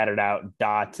 like scattered out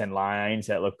dots and lines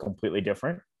that look completely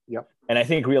different. Yep. And I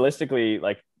think realistically,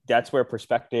 like that's where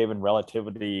perspective and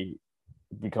relativity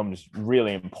becomes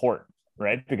really important,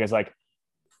 right? Because like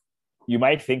you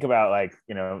might think about like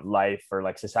life or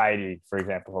like society, for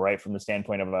example, right, from the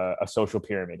standpoint of a social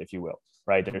pyramid, if you will,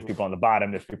 right? There's Mm-hmm. people on the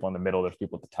bottom, there's people in the middle, there's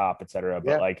people at the top, etc.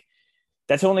 But Yeah. like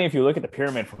that's only if you look at the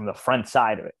pyramid from the front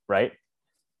side of it, right?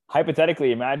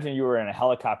 Hypothetically, imagine you were in a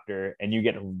helicopter and you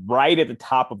get right at the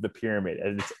top of the pyramid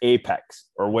at its apex,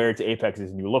 or where its apex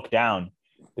is, and you look down.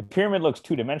 The pyramid looks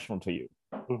two-dimensional to you.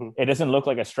 Mm-hmm. It doesn't look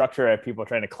like a structure of people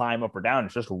trying to climb up or down.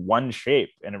 It's just one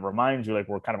shape, and it reminds you like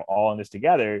we're kind of all in this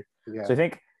together. Yeah. So I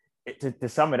think to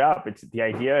sum it up, it's the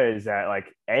idea is that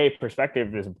like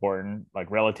perspective is important, like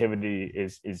relativity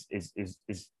is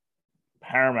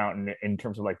paramount in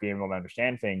terms of like being able to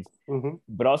understand things, Mm-hmm.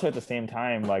 but also at the same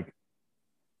time like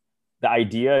the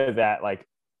idea that like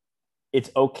it's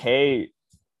okay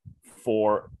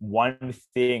for one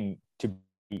thing to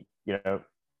be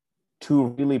two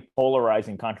really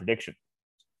polarizing contradictions,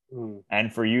 Mm.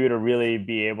 and for you to really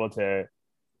be able to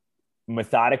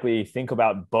methodically think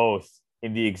about both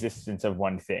in the existence of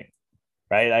one thing,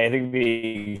 right? I think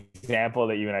the example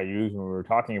that you and I used when we were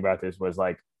talking about this was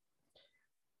like,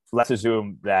 let's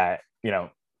assume that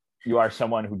you are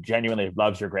someone who genuinely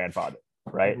loves your grandfather,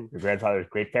 right? Mm-hmm. Your grandfather is a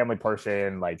great family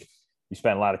person, like you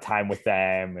spend a lot of time with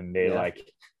them, and they Yeah. like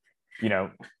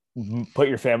put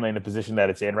your family in the position that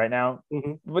it's in right now.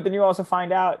 Mm-hmm. But then you also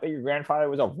find out that your grandfather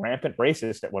was a rampant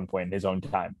racist at one point in his own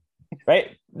time,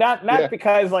 right? Not Yeah.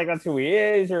 because like that's who he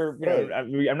is, or Right.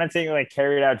 I'm not saying like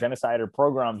carried out genocide or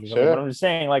pogroms or something, but Sure. I'm just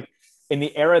saying like in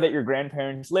the era that your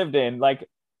grandparents lived in, like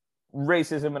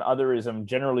racism and otherism,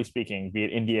 generally speaking, be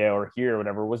it India or here or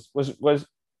whatever, was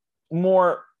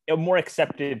more a more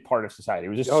accepted part of society. It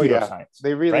was just Oh yeah, pseudoscience.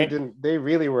 they really right? didn't. They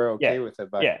really were okay Yeah. with it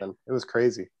back Yeah. then. It was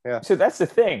crazy. Yeah. So that's the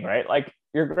thing, right? Like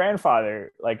your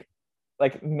grandfather, like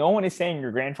no one is saying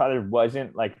your grandfather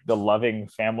wasn't like the loving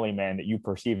family man that you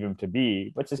perceive him to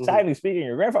be, but societally speaking,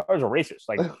 your grandfather was a racist,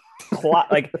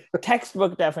 like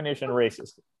textbook definition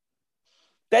racist.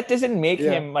 That doesn't make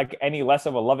him like any less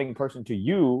of a loving person to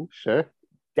you. Sure.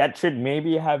 That should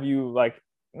maybe have you like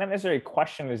not necessarily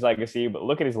question his legacy, but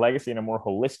look at his legacy in a more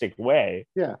holistic way.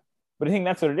 Yeah. But I think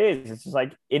that's what it is. It's just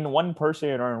like in one person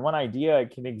or in one idea,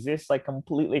 it can exist like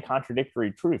completely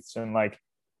contradictory truths. And like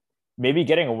maybe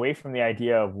getting away from the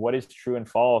idea of what is true and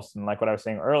false. And like what I was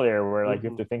saying earlier, where like you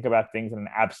have to think about things in an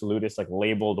absolutist, like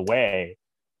labeled way,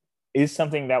 is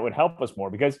something that would help us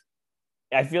more. Because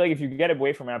I feel like if you get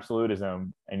away from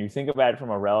absolutism and you think about it from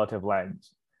a relative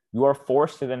lens, you are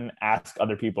forced to then ask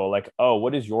other people, like, oh,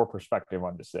 what is your perspective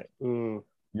on this thing?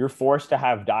 You're forced to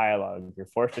have dialogue. You're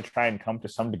forced to try and come to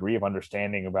some degree of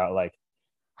understanding about like,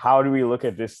 how do we look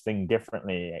at this thing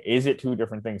differently? Is it two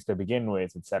different things to begin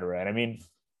with, et cetera? And I mean,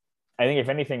 I think if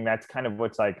anything, that's kind of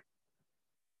what's like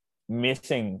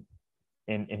missing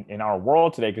in our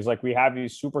world today. Cause like we have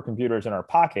these supercomputers in our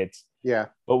pockets,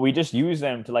 but we just use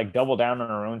them to like double down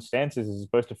on our own stances as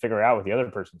opposed to figure out what the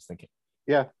other person's thinking.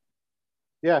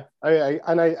 Yeah,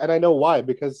 I know why,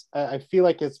 because I feel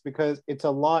like it's because it's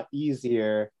a lot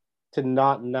easier to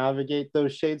not navigate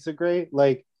those shades of gray.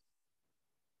 Like,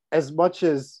 as much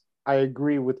as I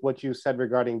agree with what you said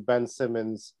regarding Ben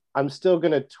Simmons, I'm still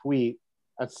gonna tweet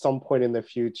at some point in the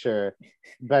future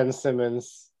Ben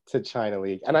Simmons to China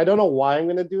League, and I don't know why I'm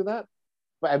gonna do that,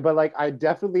 but like I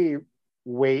definitely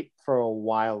wait for a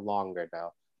while longer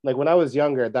now. Like when I was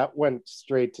younger, that went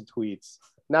straight to tweets.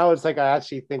 Now it's like I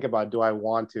actually think about, do I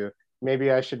want to?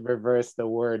 Maybe I should reverse the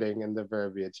wording and the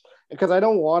verbiage, because I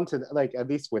don't want to, like, at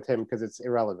least with him, because it's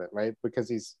irrelevant, right? Because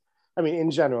he's, I mean, in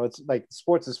general, it's like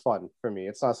sports is fun for me.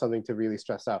 It's not something to really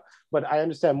stress out. But I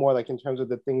understand more like in terms of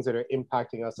the things that are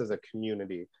impacting us as a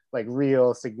community, like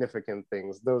real significant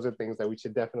things. Those are things that we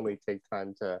should definitely take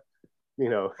time to, you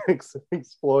know,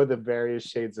 explore the various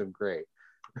shades of gray.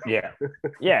 Yeah.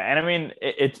 And I mean,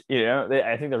 it's, you know,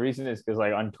 I think the reason is because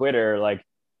like on Twitter, like,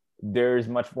 there's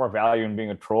much more value in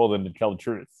being a troll than to tell the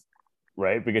truth,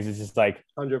 right? Because it's just like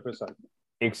 100%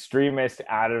 extremist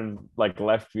out of like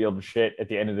left field shit at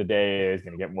the end of the day is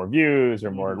going to get more views or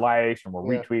more likes or more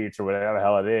retweets or whatever the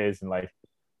hell it is. And like,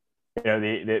 you know,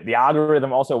 the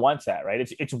algorithm also wants that,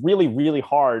 right? It's really, really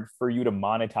hard for you to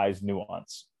monetize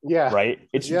nuance. Right.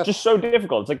 It's just so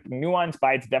difficult. It's like nuance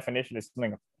by its definition is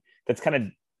something that's kind of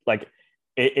like,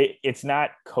 it's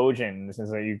not cogent in the sense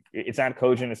that it's not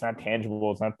cogent, it's not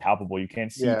tangible, it's not palpable, you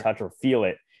can't see, touch, or feel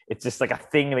it. It's just like a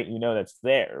thing that you know that's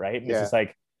there, right? And it's just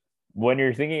like when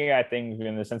you're thinking about things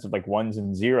in the sense of like ones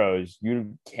and zeros,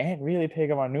 you can't really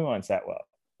pick up on nuance that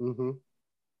well.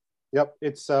 Yep.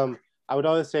 It's I would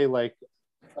always say like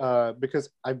because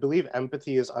I believe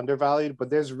empathy is undervalued, but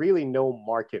there's really no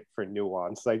market for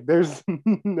nuance. Like there's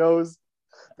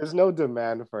no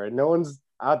demand for it. No one's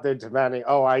out there demanding,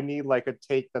 oh, I need like a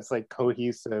take that's like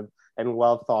cohesive and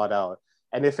well thought out.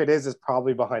 And if it is, it's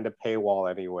probably behind a paywall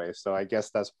anyway. So I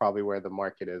guess that's probably where the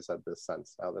market is at this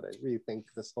sense, now that I rethink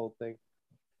this whole thing.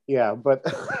 Yeah, but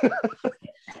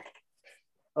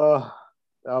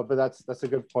but that's a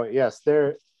good point. Yes,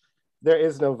 there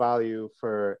is no value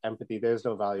for empathy. There's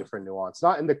no value for nuance.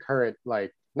 Not in the current,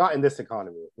 like, not in this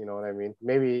economy. You know what I mean?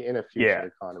 Maybe in a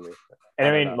future economy. And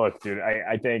I mean, look, dude,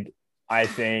 I think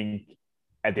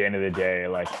at the end of the day,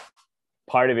 like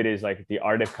part of it is like the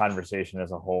art of conversation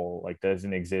as a whole, like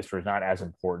doesn't exist or is not as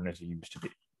important as it used to be.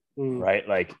 Right?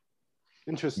 Like,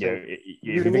 interesting.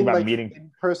 You think about like meeting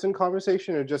in-person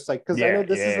conversation, or just like, because I know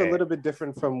this is a little bit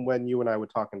different from when you and I would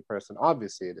talk in person.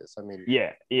 Obviously it is. I mean,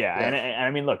 and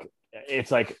I mean, look, it's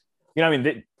like, you know, I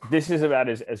mean, this is about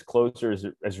as close or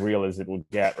as real as it will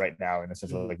get right now, in the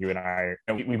sense of like you and I,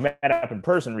 we met up in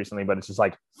person recently, but it's just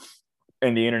like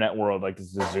in the internet world, like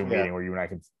this is a Zoom meeting where you and I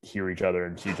can hear each other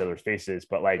and see each other's faces.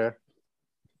 But like,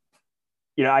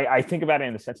 you know, I think about it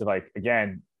in the sense of like,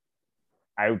 again,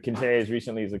 I can say as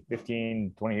recently as like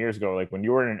 15, 20 years ago, like when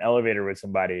you were in an elevator with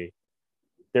somebody,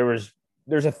 there's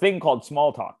a thing called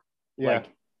small talk. Like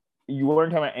you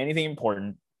weren't talking about anything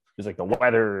important. It was like the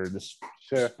weather, the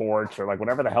sports, or like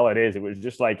whatever the hell it is. It was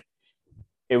just like,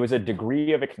 it was a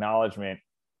degree of acknowledgement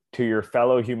to your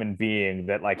fellow human being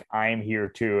that like I'm here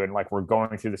too, and like we're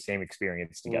going through the same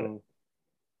experience together.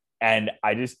 And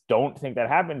I just don't think that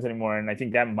happens anymore. And I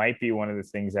think that might be one of the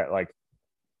things that like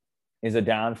is a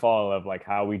downfall of like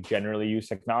how we generally use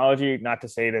technology. Not to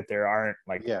say that there aren't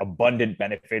like abundant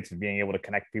benefits of being able to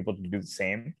connect people to do the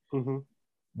same,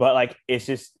 but like it's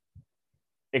just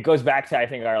it goes back to, I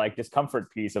think, our like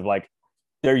discomfort piece of like,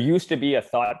 there used to be a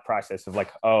thought process of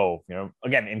like, oh, you know,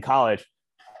 again, in college,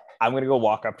 I'm going to go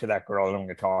walk up to that girl and I'm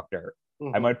going to talk to her.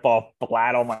 I might fall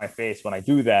flat on my face when I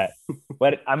do that,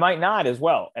 but I might not as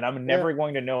well. And I'm never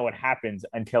going to know what happens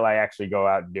until I actually go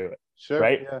out and do it. Sure.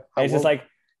 Right. Yeah. And it's just like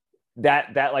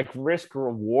that like risk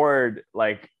reward,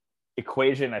 like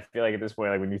equation. I feel like at this point,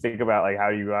 like when you think about like how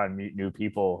you go out and meet new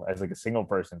people as like a single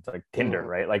person, it's like Tinder,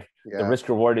 right? Like the risk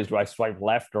reward is, do I swipe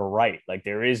left or right? Like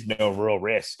there is no real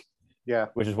risk. Yeah.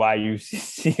 Which is why you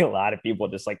see a lot of people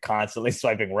just like constantly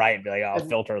swiping right and be like, I'll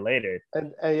filter later.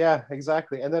 And yeah,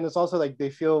 exactly. And then it's also like they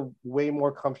feel way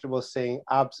more comfortable saying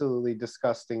absolutely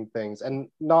disgusting things, and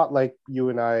not like you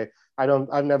and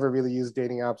I've never really used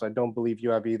dating apps. I don't believe you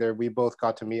have either. We both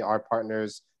got to meet our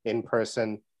partners in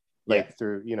person, like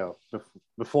through, you know,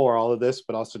 before all of this,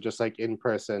 but also just like in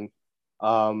person.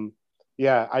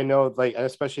 Yeah, I know, like, and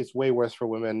especially it's way worse for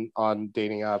women on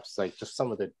dating apps, like just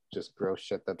some of the just gross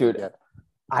shit that they get.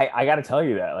 I gotta tell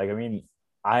you that, like, I mean,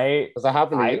 does that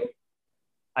happen to you?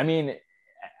 I mean,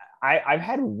 I've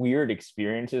had weird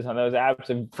experiences on those apps,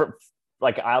 and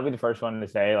like, I'll be the first one to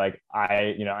say, like,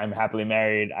 I'm happily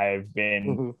married. I've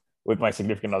been with my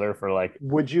significant other for like.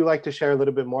 Would you like to share a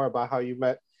little bit more about how you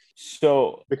met?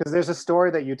 So, because there's a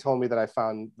story that you told me that I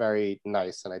found very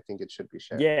nice, and I think it should be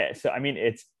shared. Yeah. So, I mean,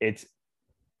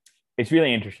 it's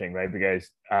really interesting, right? Because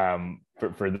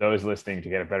for those listening to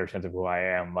get a better sense of who I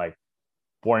am, like,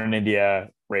 born in India,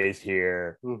 raised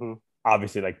here.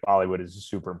 Obviously, like, Bollywood is a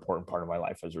super important part of my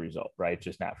life as a result, right?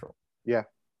 Just natural. Yeah.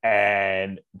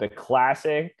 And the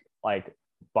classic, like,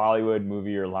 Bollywood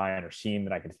movie or line or scene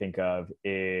that I could think of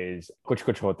is Kuch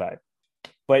Kuch Hota Hai.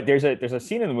 But there's a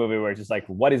scene in the movie where it's just like,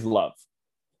 what is love?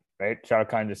 Right? Shah Rukh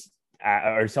Khan just,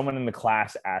 or someone in the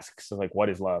class asks, like, what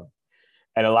is love?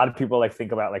 And a lot of people like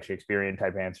think about like Shakespearean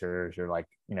type answers or like,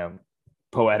 you know,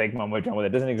 poetic mumbo jumbo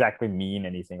that doesn't exactly mean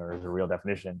anything or is a real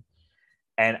definition.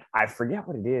 And I forget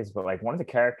what it is, but like one of the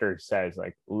characters says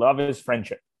like, love is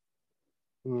friendship.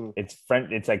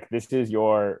 It's like, this is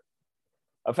your,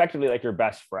 effectively like your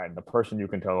best friend, the person you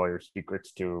can tell all your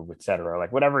secrets to, etc.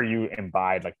 Like whatever you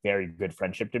imbibe like very good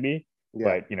friendship to be,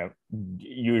 but you know,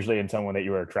 usually in someone that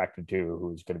you are attracted to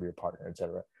who's going to be your partner,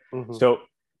 etc. So,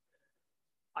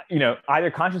 you know,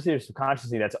 either consciously or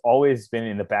subconsciously, that's always been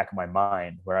in the back of my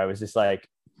mind, where I was just like,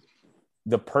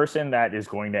 the person that is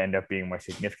going to end up being my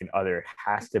significant other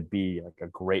has to be like a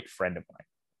great friend of mine.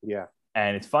 Yeah.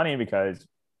 And it's funny because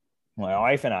my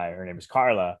wife and I, her name is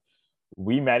Carla,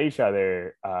 we met each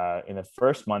other in the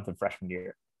first month of freshman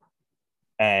year.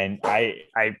 And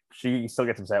she still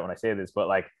gets upset when I say this, but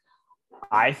like,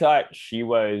 I thought she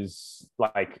was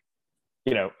like,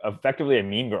 you know, effectively a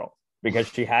mean girl, because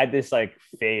she had this like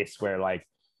face where like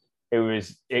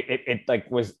it like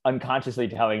was unconsciously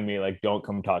telling me like, don't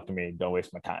come talk to me, don't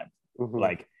waste my time.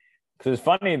 Like, because it's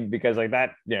funny because like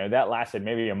that, you know, that lasted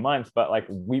maybe a month, but like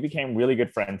we became really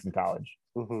good friends in college.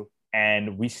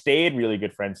 And we stayed really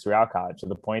good friends throughout college, to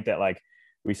the point that like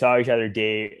we saw each other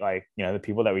date, like, you know, the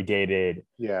people that we dated.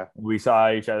 Yeah. We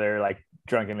saw each other like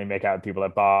drunkenly make out with people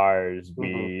at bars.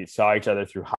 We saw each other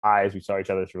through highs. We saw each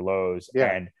other through lows.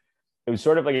 Yeah. And it was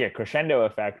sort of like a crescendo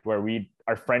effect where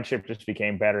our friendship just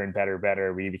became better and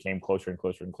better. We became closer and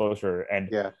closer and closer.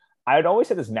 And I had always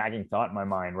had this nagging thought in my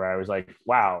mind where I was like,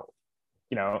 wow,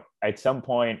 you know, at some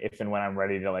point, if and when I'm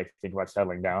ready to like think about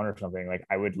settling down or something, like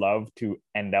I would love to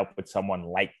end up with someone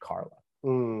like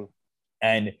Carla.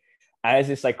 And as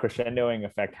this like crescendoing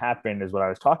effect happened, is what I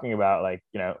was talking about. Like,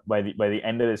 you know, by the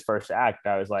end of this first act,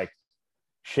 I was like,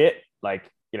 shit, like,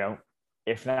 you know,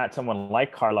 if not someone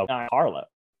like Carla, not Carla.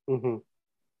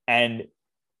 And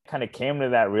kind of came to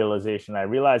that realization. I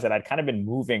realized that I'd kind of been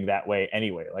moving that way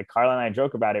anyway. Like Carla and I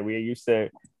joke about it.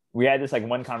 We had this like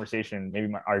one conversation,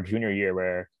 maybe our junior year,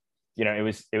 where, you know,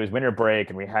 it was winter break,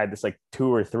 and we had this like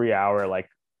 2 or 3 hour like,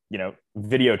 you know,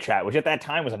 video chat, which at that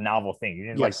time was a novel thing. You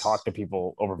didn't like talk to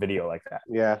people over video like that.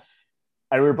 Yeah.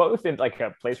 And we were both in like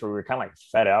a place where we were kind of like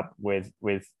fed up with,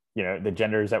 you know, the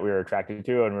genders that we were attracted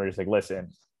to. And we were just like, listen,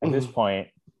 at this point,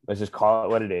 let's just call it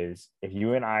what it is. If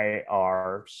you and I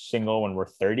are single when we're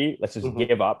 30, let's just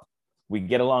give up. We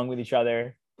get along with each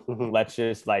other. Let's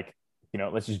just like, you know,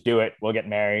 let's just do it. We'll get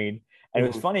married. And it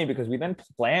was funny because we then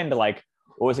planned like,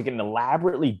 what was like an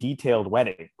elaborately detailed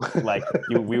wedding. Like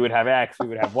we would have X, we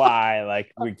would have Y,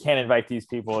 like we can't invite these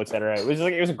people, etc. It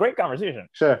was a great conversation.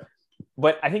 Sure.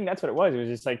 But I think that's what it was. It was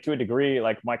just like, to a degree,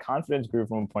 like my confidence grew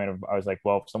from a point of, I was like,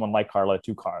 well, someone like Carla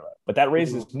to Carla. But that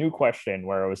raised this new question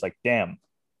where I was like, damn,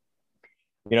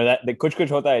 you know, that the Kuch Kuch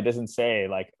Hota Hai doesn't say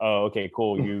like, oh, okay,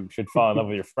 cool, you should fall in love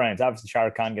with your friends. Obviously, Shah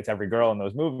Rukh Khan gets every girl in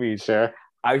those movies. Sure.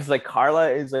 I was like, Carla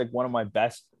is like one of my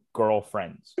best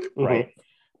girlfriends, right?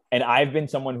 And I've been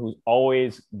someone who's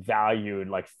always valued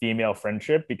like female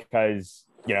friendship because,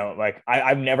 you know, like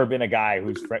I've never been a guy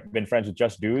who's been friends with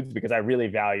just dudes because I really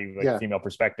value like female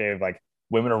perspective. Like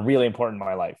women are really important in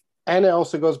my life. And it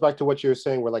also goes back to what you were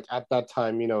saying, where like at that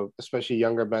time, you know, especially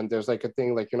younger men, there's like a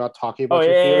thing like you're not talking about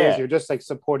your feelings, you're just like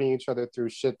supporting each other through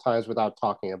shit times without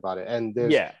talking about it. And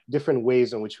there's different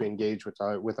ways in which we engage with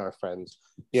our friends.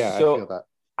 Yeah, so I feel that.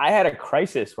 I had a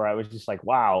crisis where I was just like,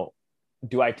 wow,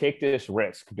 do I take this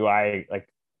risk? Do I like,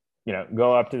 you know,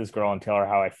 go up to this girl and tell her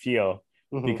how I feel?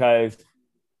 Because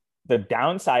the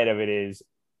downside of it is,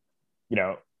 you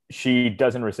know, she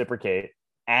doesn't reciprocate.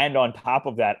 And on top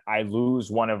of that, I lose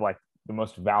one of like the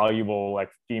most valuable like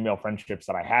female friendships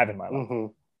that I have in my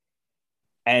life.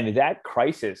 And that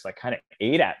crisis like kind of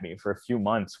ate at me for a few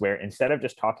months where instead of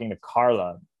just talking to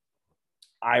Carla,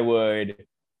 I would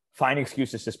find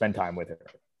excuses to spend time with her.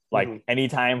 Like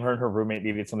anytime her and her roommate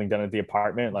needed something done at the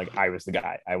apartment, like I was the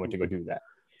guy. I went to go do that.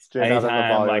 Straight out of the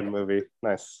Bollywood movie.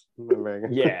 Nice.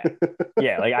 Yeah.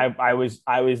 Like I was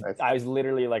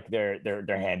literally like their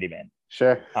handyman.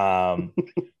 Sure.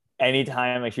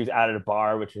 Anytime like she was out at a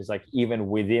bar, which was like even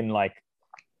within like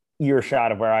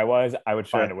earshot of where I was, I would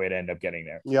find a way to end up getting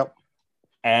there. Yep.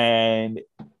 And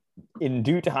in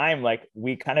due time, like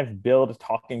we kind of build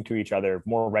talking to each other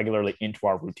more regularly into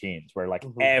our routines where like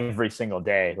every single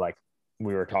day, like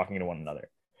we were talking to one another.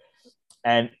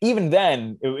 And even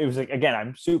then it was like, again,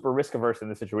 I'm super risk averse in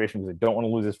this situation because I don't want to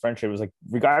lose this friendship. It was like,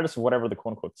 regardless of whatever the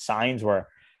quote unquote signs were,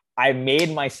 I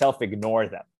made myself ignore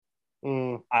them.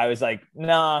 I was like,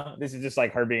 nah, this is just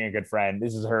like her being a good friend.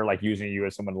 This is her like using you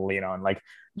as someone to lean on. Like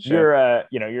you're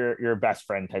a best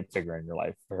friend type figure in your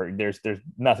life for her. There's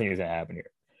nothing is gonna happen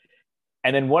here.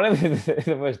 And then one of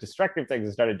the most destructive things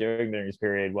I started doing during this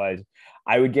period was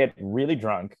I would get really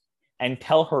drunk and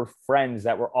tell her friends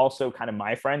that were also kind of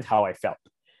my friends how I felt.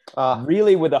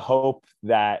 Really with the hope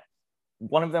that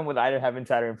one of them would either have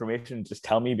insider information and just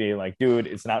tell me, being like, dude,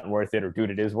 it's not worth it, or dude,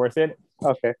 it is worth it.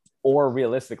 Okay. Or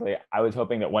realistically, I was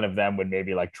hoping that one of them would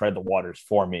maybe like tread the waters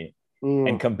for me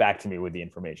and come back to me with the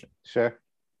information. Sure.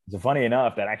 So funny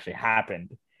enough, that actually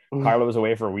happened. Carla was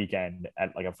away for a weekend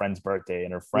at like a friend's birthday,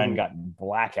 and her friend got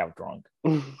blackout drunk.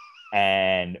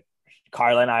 And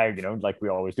Carla and I, you know, like we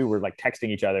always do, we're like texting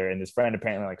each other, and this friend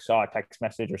apparently like saw a text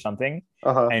message or something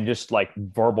and just like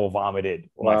verbal vomited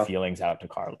my feelings out to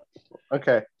Carla.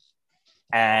 Okay.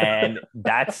 And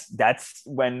that's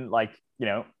when, like, you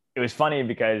know, it was funny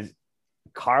because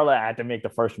Carla had to make the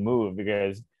first move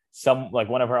because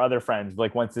one of her other friends,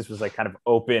 like once this was like kind of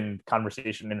open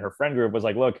conversation in her friend group, was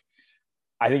like, look,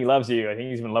 I think he loves you. I think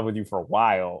he's been in love with you for a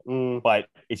while, but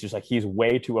it's just like, he's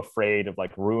way too afraid of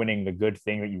like ruining the good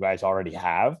thing that you guys already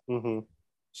have.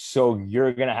 So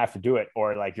you're going to have to do it,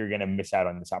 or like, you're going to miss out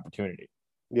on this opportunity.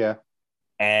 Yeah.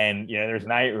 And, you know, there's a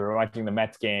night we were watching the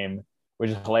Mets game,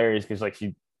 which is hilarious because like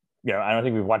she, you know, I don't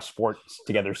think we've watched sports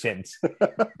together since,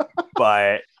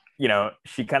 but, you know,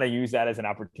 she kind of used that as an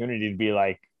opportunity to be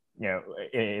like, you know,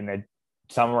 in a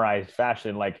summarized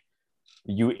fashion, like,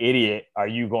 you idiot, are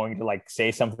you going to like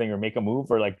say something or make a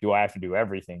move, or like, do I have to do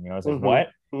everything? You know, I was like, what?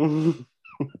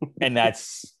 And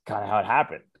that's kind of how it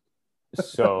happened.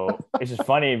 So it's just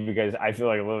funny because I feel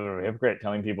like a little bit of a hypocrite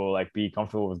telling people like be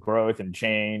comfortable with growth and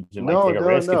change and like take a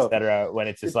risk, etc. When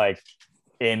it's just like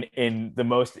in the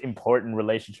most important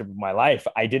relationship of my life,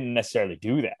 I didn't necessarily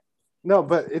do that. No,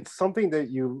 but it's something that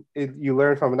you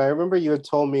learn from. And I remember you had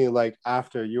told me like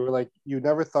after, you were like, you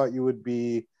never thought you would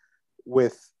be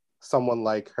with someone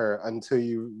like her until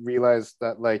you realized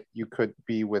that like you could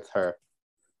be with her,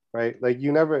 right? Like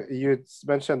you had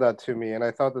mentioned that to me, and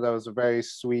I thought that was a very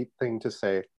sweet thing to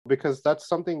say, because that's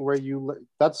something where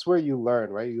that's where you learn,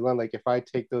 right? You learn like, if I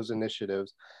take those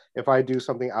initiatives, if I do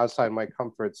something outside my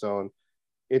comfort zone,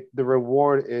 the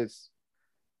reward is,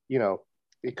 you know,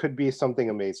 it could be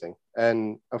something amazing.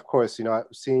 And of course, you know,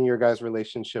 seeing your guys'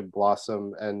 relationship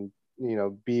blossom and, you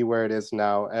know, be where it is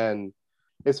now. And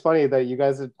it's funny that you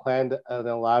guys had planned an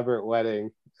elaborate wedding.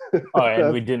 Oh,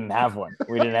 and we didn't have one.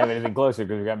 We didn't have anything closer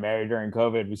because we got married during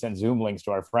COVID. We sent Zoom links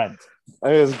to our friends.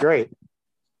 It was great.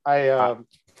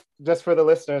 Just for the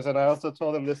listeners, and I also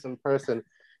told them this in person,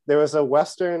 there was a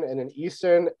Western and an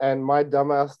Eastern, and my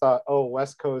dumbass thought, oh,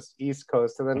 West Coast, East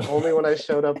Coast. And then only when I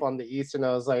showed up on the Eastern,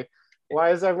 I was like,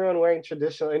 why is everyone wearing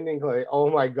traditional Indian clothing?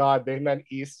 Oh my God, they meant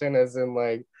Eastern as in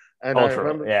like, and cultural, I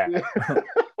remember, yeah.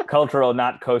 Cultural,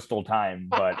 not coastal time,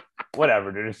 but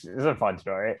whatever, dude. It's a fun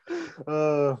story.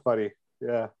 Funny.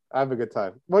 Yeah, I have a good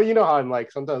time. Well, you know how I'm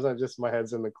like, sometimes my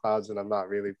head's in the clouds and I'm not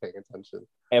really paying attention.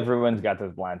 Everyone's got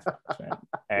those blind spots, man.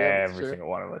 Every single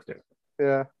one of us do.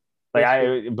 Yeah.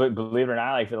 but believe it or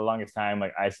not, like for the longest time,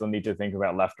 like I still need to think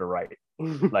about left or right,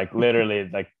 like literally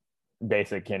like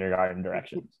basic kindergarten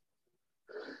directions.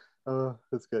 Oh,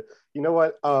 that's good. You know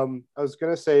what? I was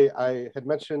gonna say I had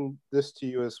mentioned this to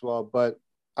you as well, but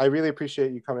I really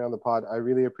appreciate you coming on the pod. I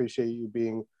really appreciate you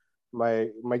being my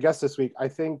guest this week. I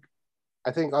think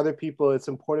other people, it's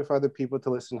important for other people to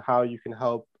listen how you can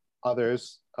help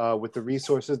others with the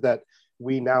resources that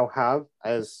we now have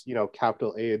as,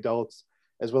 capital A adults,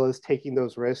 as well as taking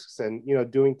those risks and,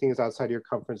 doing things outside your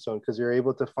comfort zone, because you're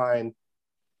able to find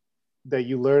that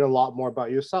you learn a lot more about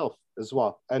yourself as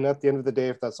well. And at the end of the day,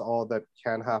 if that's all that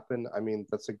can happen, I mean,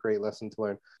 that's a great lesson to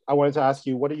learn. I wanted to ask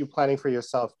you, what are you planning for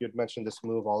yourself? You had mentioned this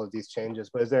move, all of these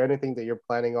changes, but is there anything that you're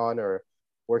planning on or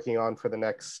working on for the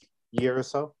next year or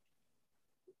so?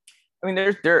 I mean,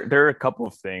 there are a couple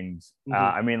of things. Mm-hmm.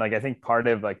 I mean, like I think part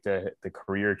of like the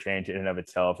career change in and of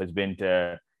itself has been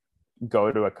to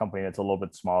go to a company that's a little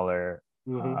bit smaller.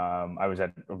 Mm-hmm. I was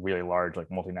at a really large like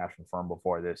multinational firm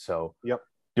before this, so Yep.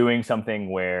 doing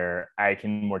something where I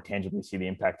can more tangibly see the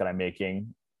impact that I'm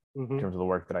making Mm-hmm. in terms of the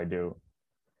work that I do,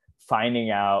 finding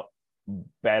out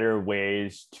better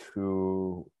ways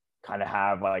to kind of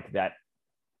have like that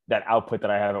output that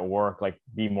I have at work like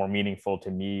be more meaningful to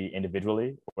me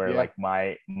individually, where like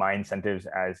my incentives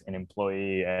as an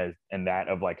employee and that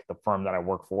of like the firm that I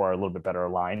work for are a little bit better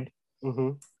aligned.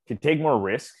 Mm-hmm. To take more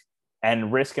risk,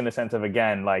 and risk in the sense of,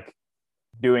 again, like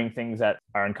doing things that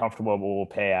are uncomfortable but will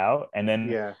pay out. And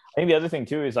then I think the other thing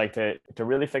too is like to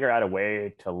really figure out a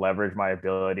way to leverage my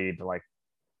ability to like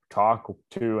talk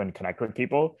to and connect with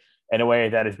people in a way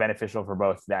that is beneficial for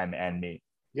both them and me.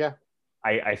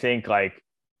 I think like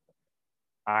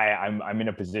I'm in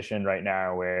a position right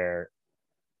now where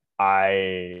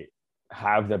I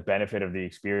have the benefit of the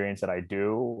experience that I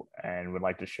do and would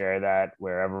like to share that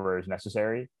wherever is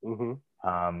necessary. Mm-hmm.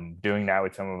 Doing that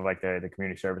with some of like the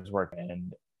community service work,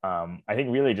 and I think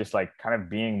really just like kind of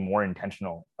being more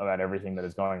intentional about everything that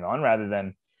is going on rather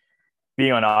than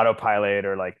being on autopilot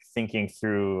or like thinking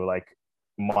through like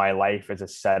my life as a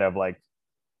set of like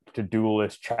to-do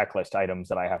list checklist items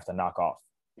that I have to knock off.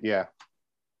 Yeah,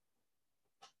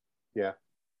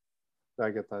 I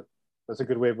get that. That's a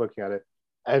good way of looking at it.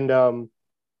 And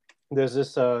there's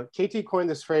this KT coined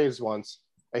this phrase once,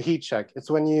 a heat check. It's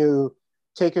when you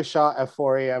take a shot at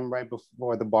 4 a.m. right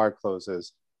before the bar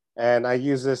closes. And I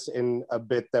use this in a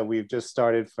bit that we've just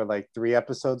started for like 3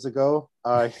 episodes ago.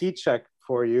 Heat check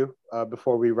for you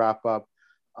before we wrap up.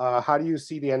 How do you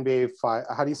see the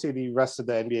how do you see the rest of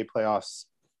the NBA playoffs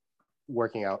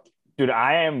working out? Dude,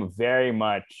 I am very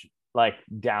much like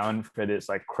down for this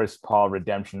like Chris Paul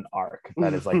redemption arc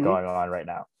that is like going on right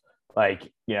now.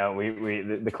 Like,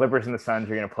 the Clippers and the Suns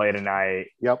are going to play tonight.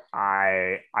 Yep.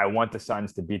 I want the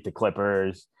Suns to beat the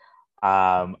Clippers.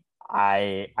 I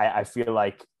feel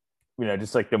like,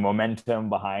 just like the momentum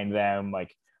behind them,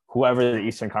 like whoever the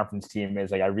Eastern Conference team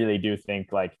is, like I really do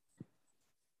think like,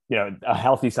 a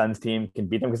healthy Suns team can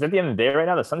beat them, because at the end of the day right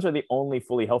now, the Suns are the only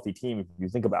fully healthy team if you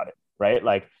think about it, right?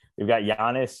 Like we've got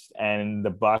Giannis and the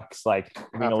Bucks like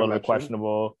being a little bit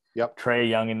questionable. Yep. Trae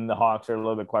Young and the Hawks are a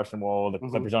little bit questionable. The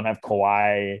Clippers don't have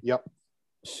Kawhi. Yep.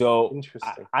 So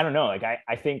interesting. I don't know. Like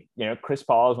I think, Chris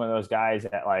Paul is one of those guys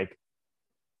that like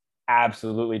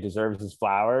absolutely deserves his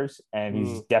flowers. And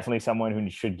he's definitely someone who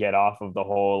should get off of the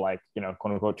whole like,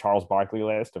 quote unquote Charles Barkley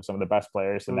list of some of the best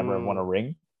players to never have won a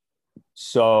ring.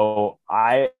 So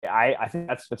I think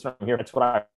that's what I'm here. That's what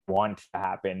I want to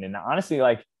happen. And honestly,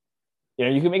 like,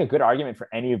 you can make a good argument for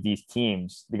any of these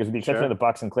teams, because with the exception of the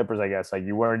Bucks and Clippers, I guess, like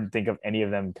you wouldn't think of any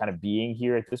of them kind of being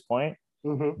here at this point.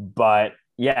 But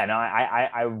yeah, no,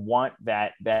 I want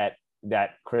that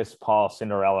Chris Paul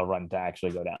Cinderella run to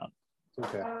actually go down.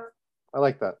 Okay, I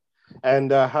like that.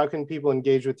 And how can people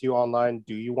engage with you online?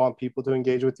 Do you want people to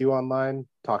engage with you online,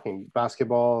 talking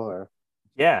basketball or?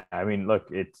 Yeah, I mean, look,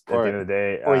 it's at the end of the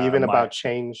day, or even about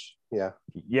change.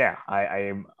 Yeah,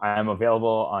 I am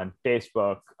available on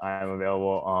Facebook. I'm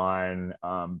available on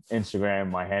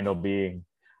Instagram. My handle being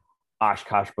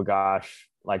Oshkosh Bagosh,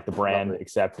 like the brand,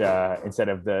 except instead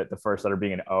of the first letter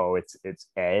being an O, it's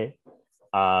A.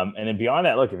 And then beyond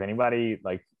that, look, if anybody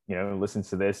like listens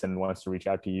to this and wants to reach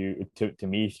out to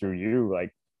me through you,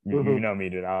 like you know me,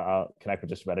 dude, I'll connect with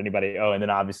just about anybody. Oh, and then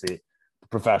obviously the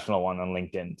professional one on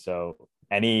LinkedIn. So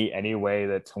any way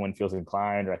that someone feels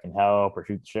inclined or I can help or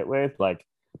shoot the shit with, like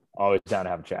always down to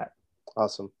have a chat.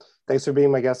 Awesome. Thanks for being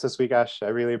my guest this week, Ash. I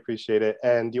really appreciate it.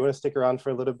 And do you want to stick around for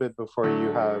a little bit before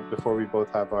we both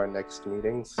have our next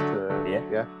meetings?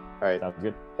 Yeah. All right. Sounds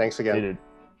good. Thanks again. See you, dude.